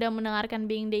yang sudah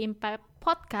mendengarkan Being the Impact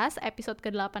Podcast episode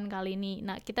ke-8 kali ini.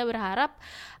 Nah, kita berharap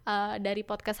dari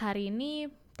podcast hari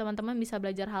ini teman-teman bisa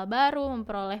belajar hal baru,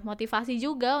 memperoleh motivasi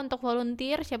juga untuk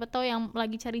volunteer. Siapa tahu yang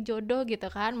lagi cari jodoh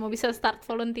gitu kan, mau bisa start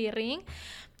volunteering,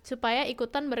 supaya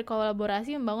ikutan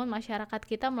berkolaborasi membangun masyarakat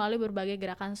kita melalui berbagai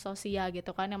gerakan sosial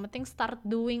gitu kan. Yang penting start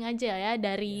doing aja ya,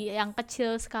 dari yang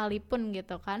kecil sekalipun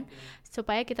gitu kan,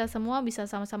 supaya kita semua bisa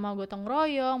sama-sama gotong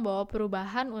royong bawa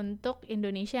perubahan untuk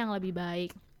Indonesia yang lebih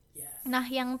baik. Nah,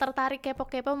 yang tertarik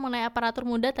kepo-kepo mengenai aparatur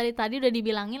muda tadi udah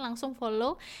dibilangin, langsung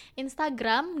follow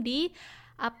Instagram di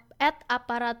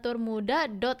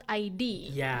 @aparaturmuda.id.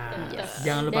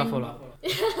 Jangan lupa follow.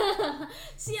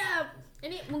 Siap.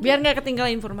 Ini mungkin biar nggak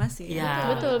ketinggalan informasi.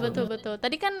 Ya, betul.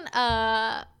 Tadi kan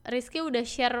Rizky udah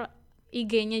share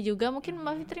IG-nya juga, mungkin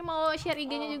Mbak Fitri mau share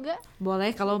IG-nya juga?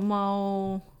 Boleh, kalau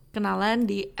mau kenalan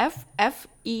di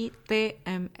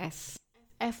FFITMS.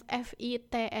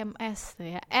 FFITMS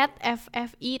tuh ya,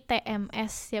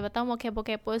 @FFITMS. Siapa tahu mau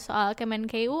kepo-kepo soal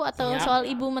Kemenkeu atau soal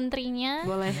ibu menterinya.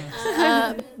 Boleh.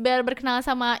 Biar berkenalan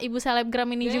sama ibu selebgram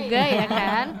ini juga ya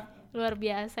kan. Luar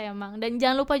biasa emang. Dan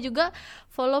jangan lupa juga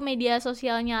follow media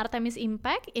sosialnya Artemis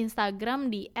Impact, Instagram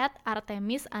di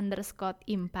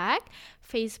 @artemis_impact,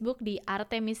 Facebook di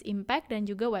Artemis Impact, dan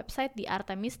juga website di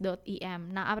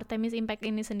artemis.im. Nah, Artemis Impact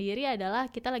ini sendiri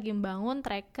adalah kita lagi membangun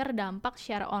tracker dampak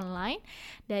secara online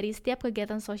dari setiap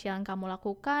kegiatan sosial yang kamu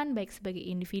lakukan, baik sebagai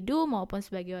individu maupun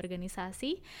sebagai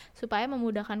organisasi, supaya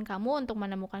memudahkan kamu untuk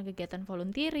menemukan kegiatan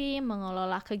volunteering,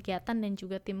 mengelola kegiatan dan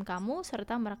juga tim kamu,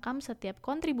 serta merekam setiap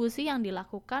kontribusi yang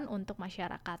dilakukan untuk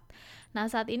masyarakat. Nah,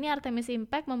 saat ini Artemis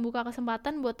Impact membuka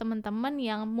kesempatan buat teman-teman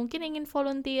yang mungkin ingin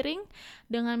volunteering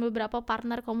dengan beberapa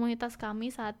partner komunitas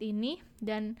kami saat ini.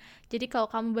 Dan jadi kalau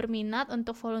kamu berminat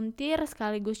untuk volunteer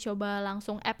sekaligus coba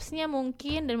langsung apps-nya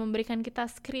mungkin dan memberikan kita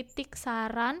kritik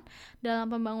saran dalam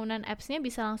pembangunan apps-nya,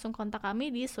 bisa langsung kontak kami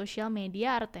di sosial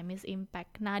media Artemis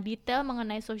Impact. Nah, detail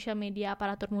mengenai sosial media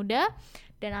aparatur muda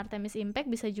dan Artemis Impact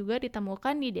bisa juga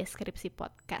ditemukan di deskripsi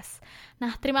podcast.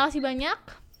 Nah, terima kasih banyak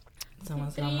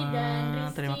sama-sama. Dan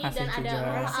Rizky, terima kasih dan juga.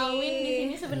 ada Roh Alwin di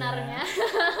sini sebenarnya.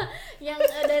 Yang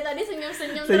dari tadi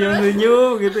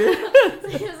senyum-senyum gitu ya.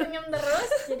 Senyum-senyum terus.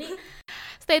 Jadi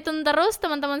stay tune terus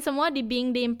teman-teman semua di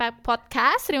Being the Impact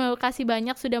Podcast. Terima kasih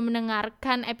banyak sudah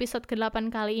mendengarkan episode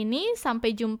ke-8 kali ini.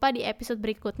 Sampai jumpa di episode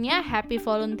berikutnya. Happy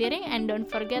volunteering and don't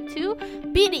forget to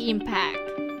be the impact.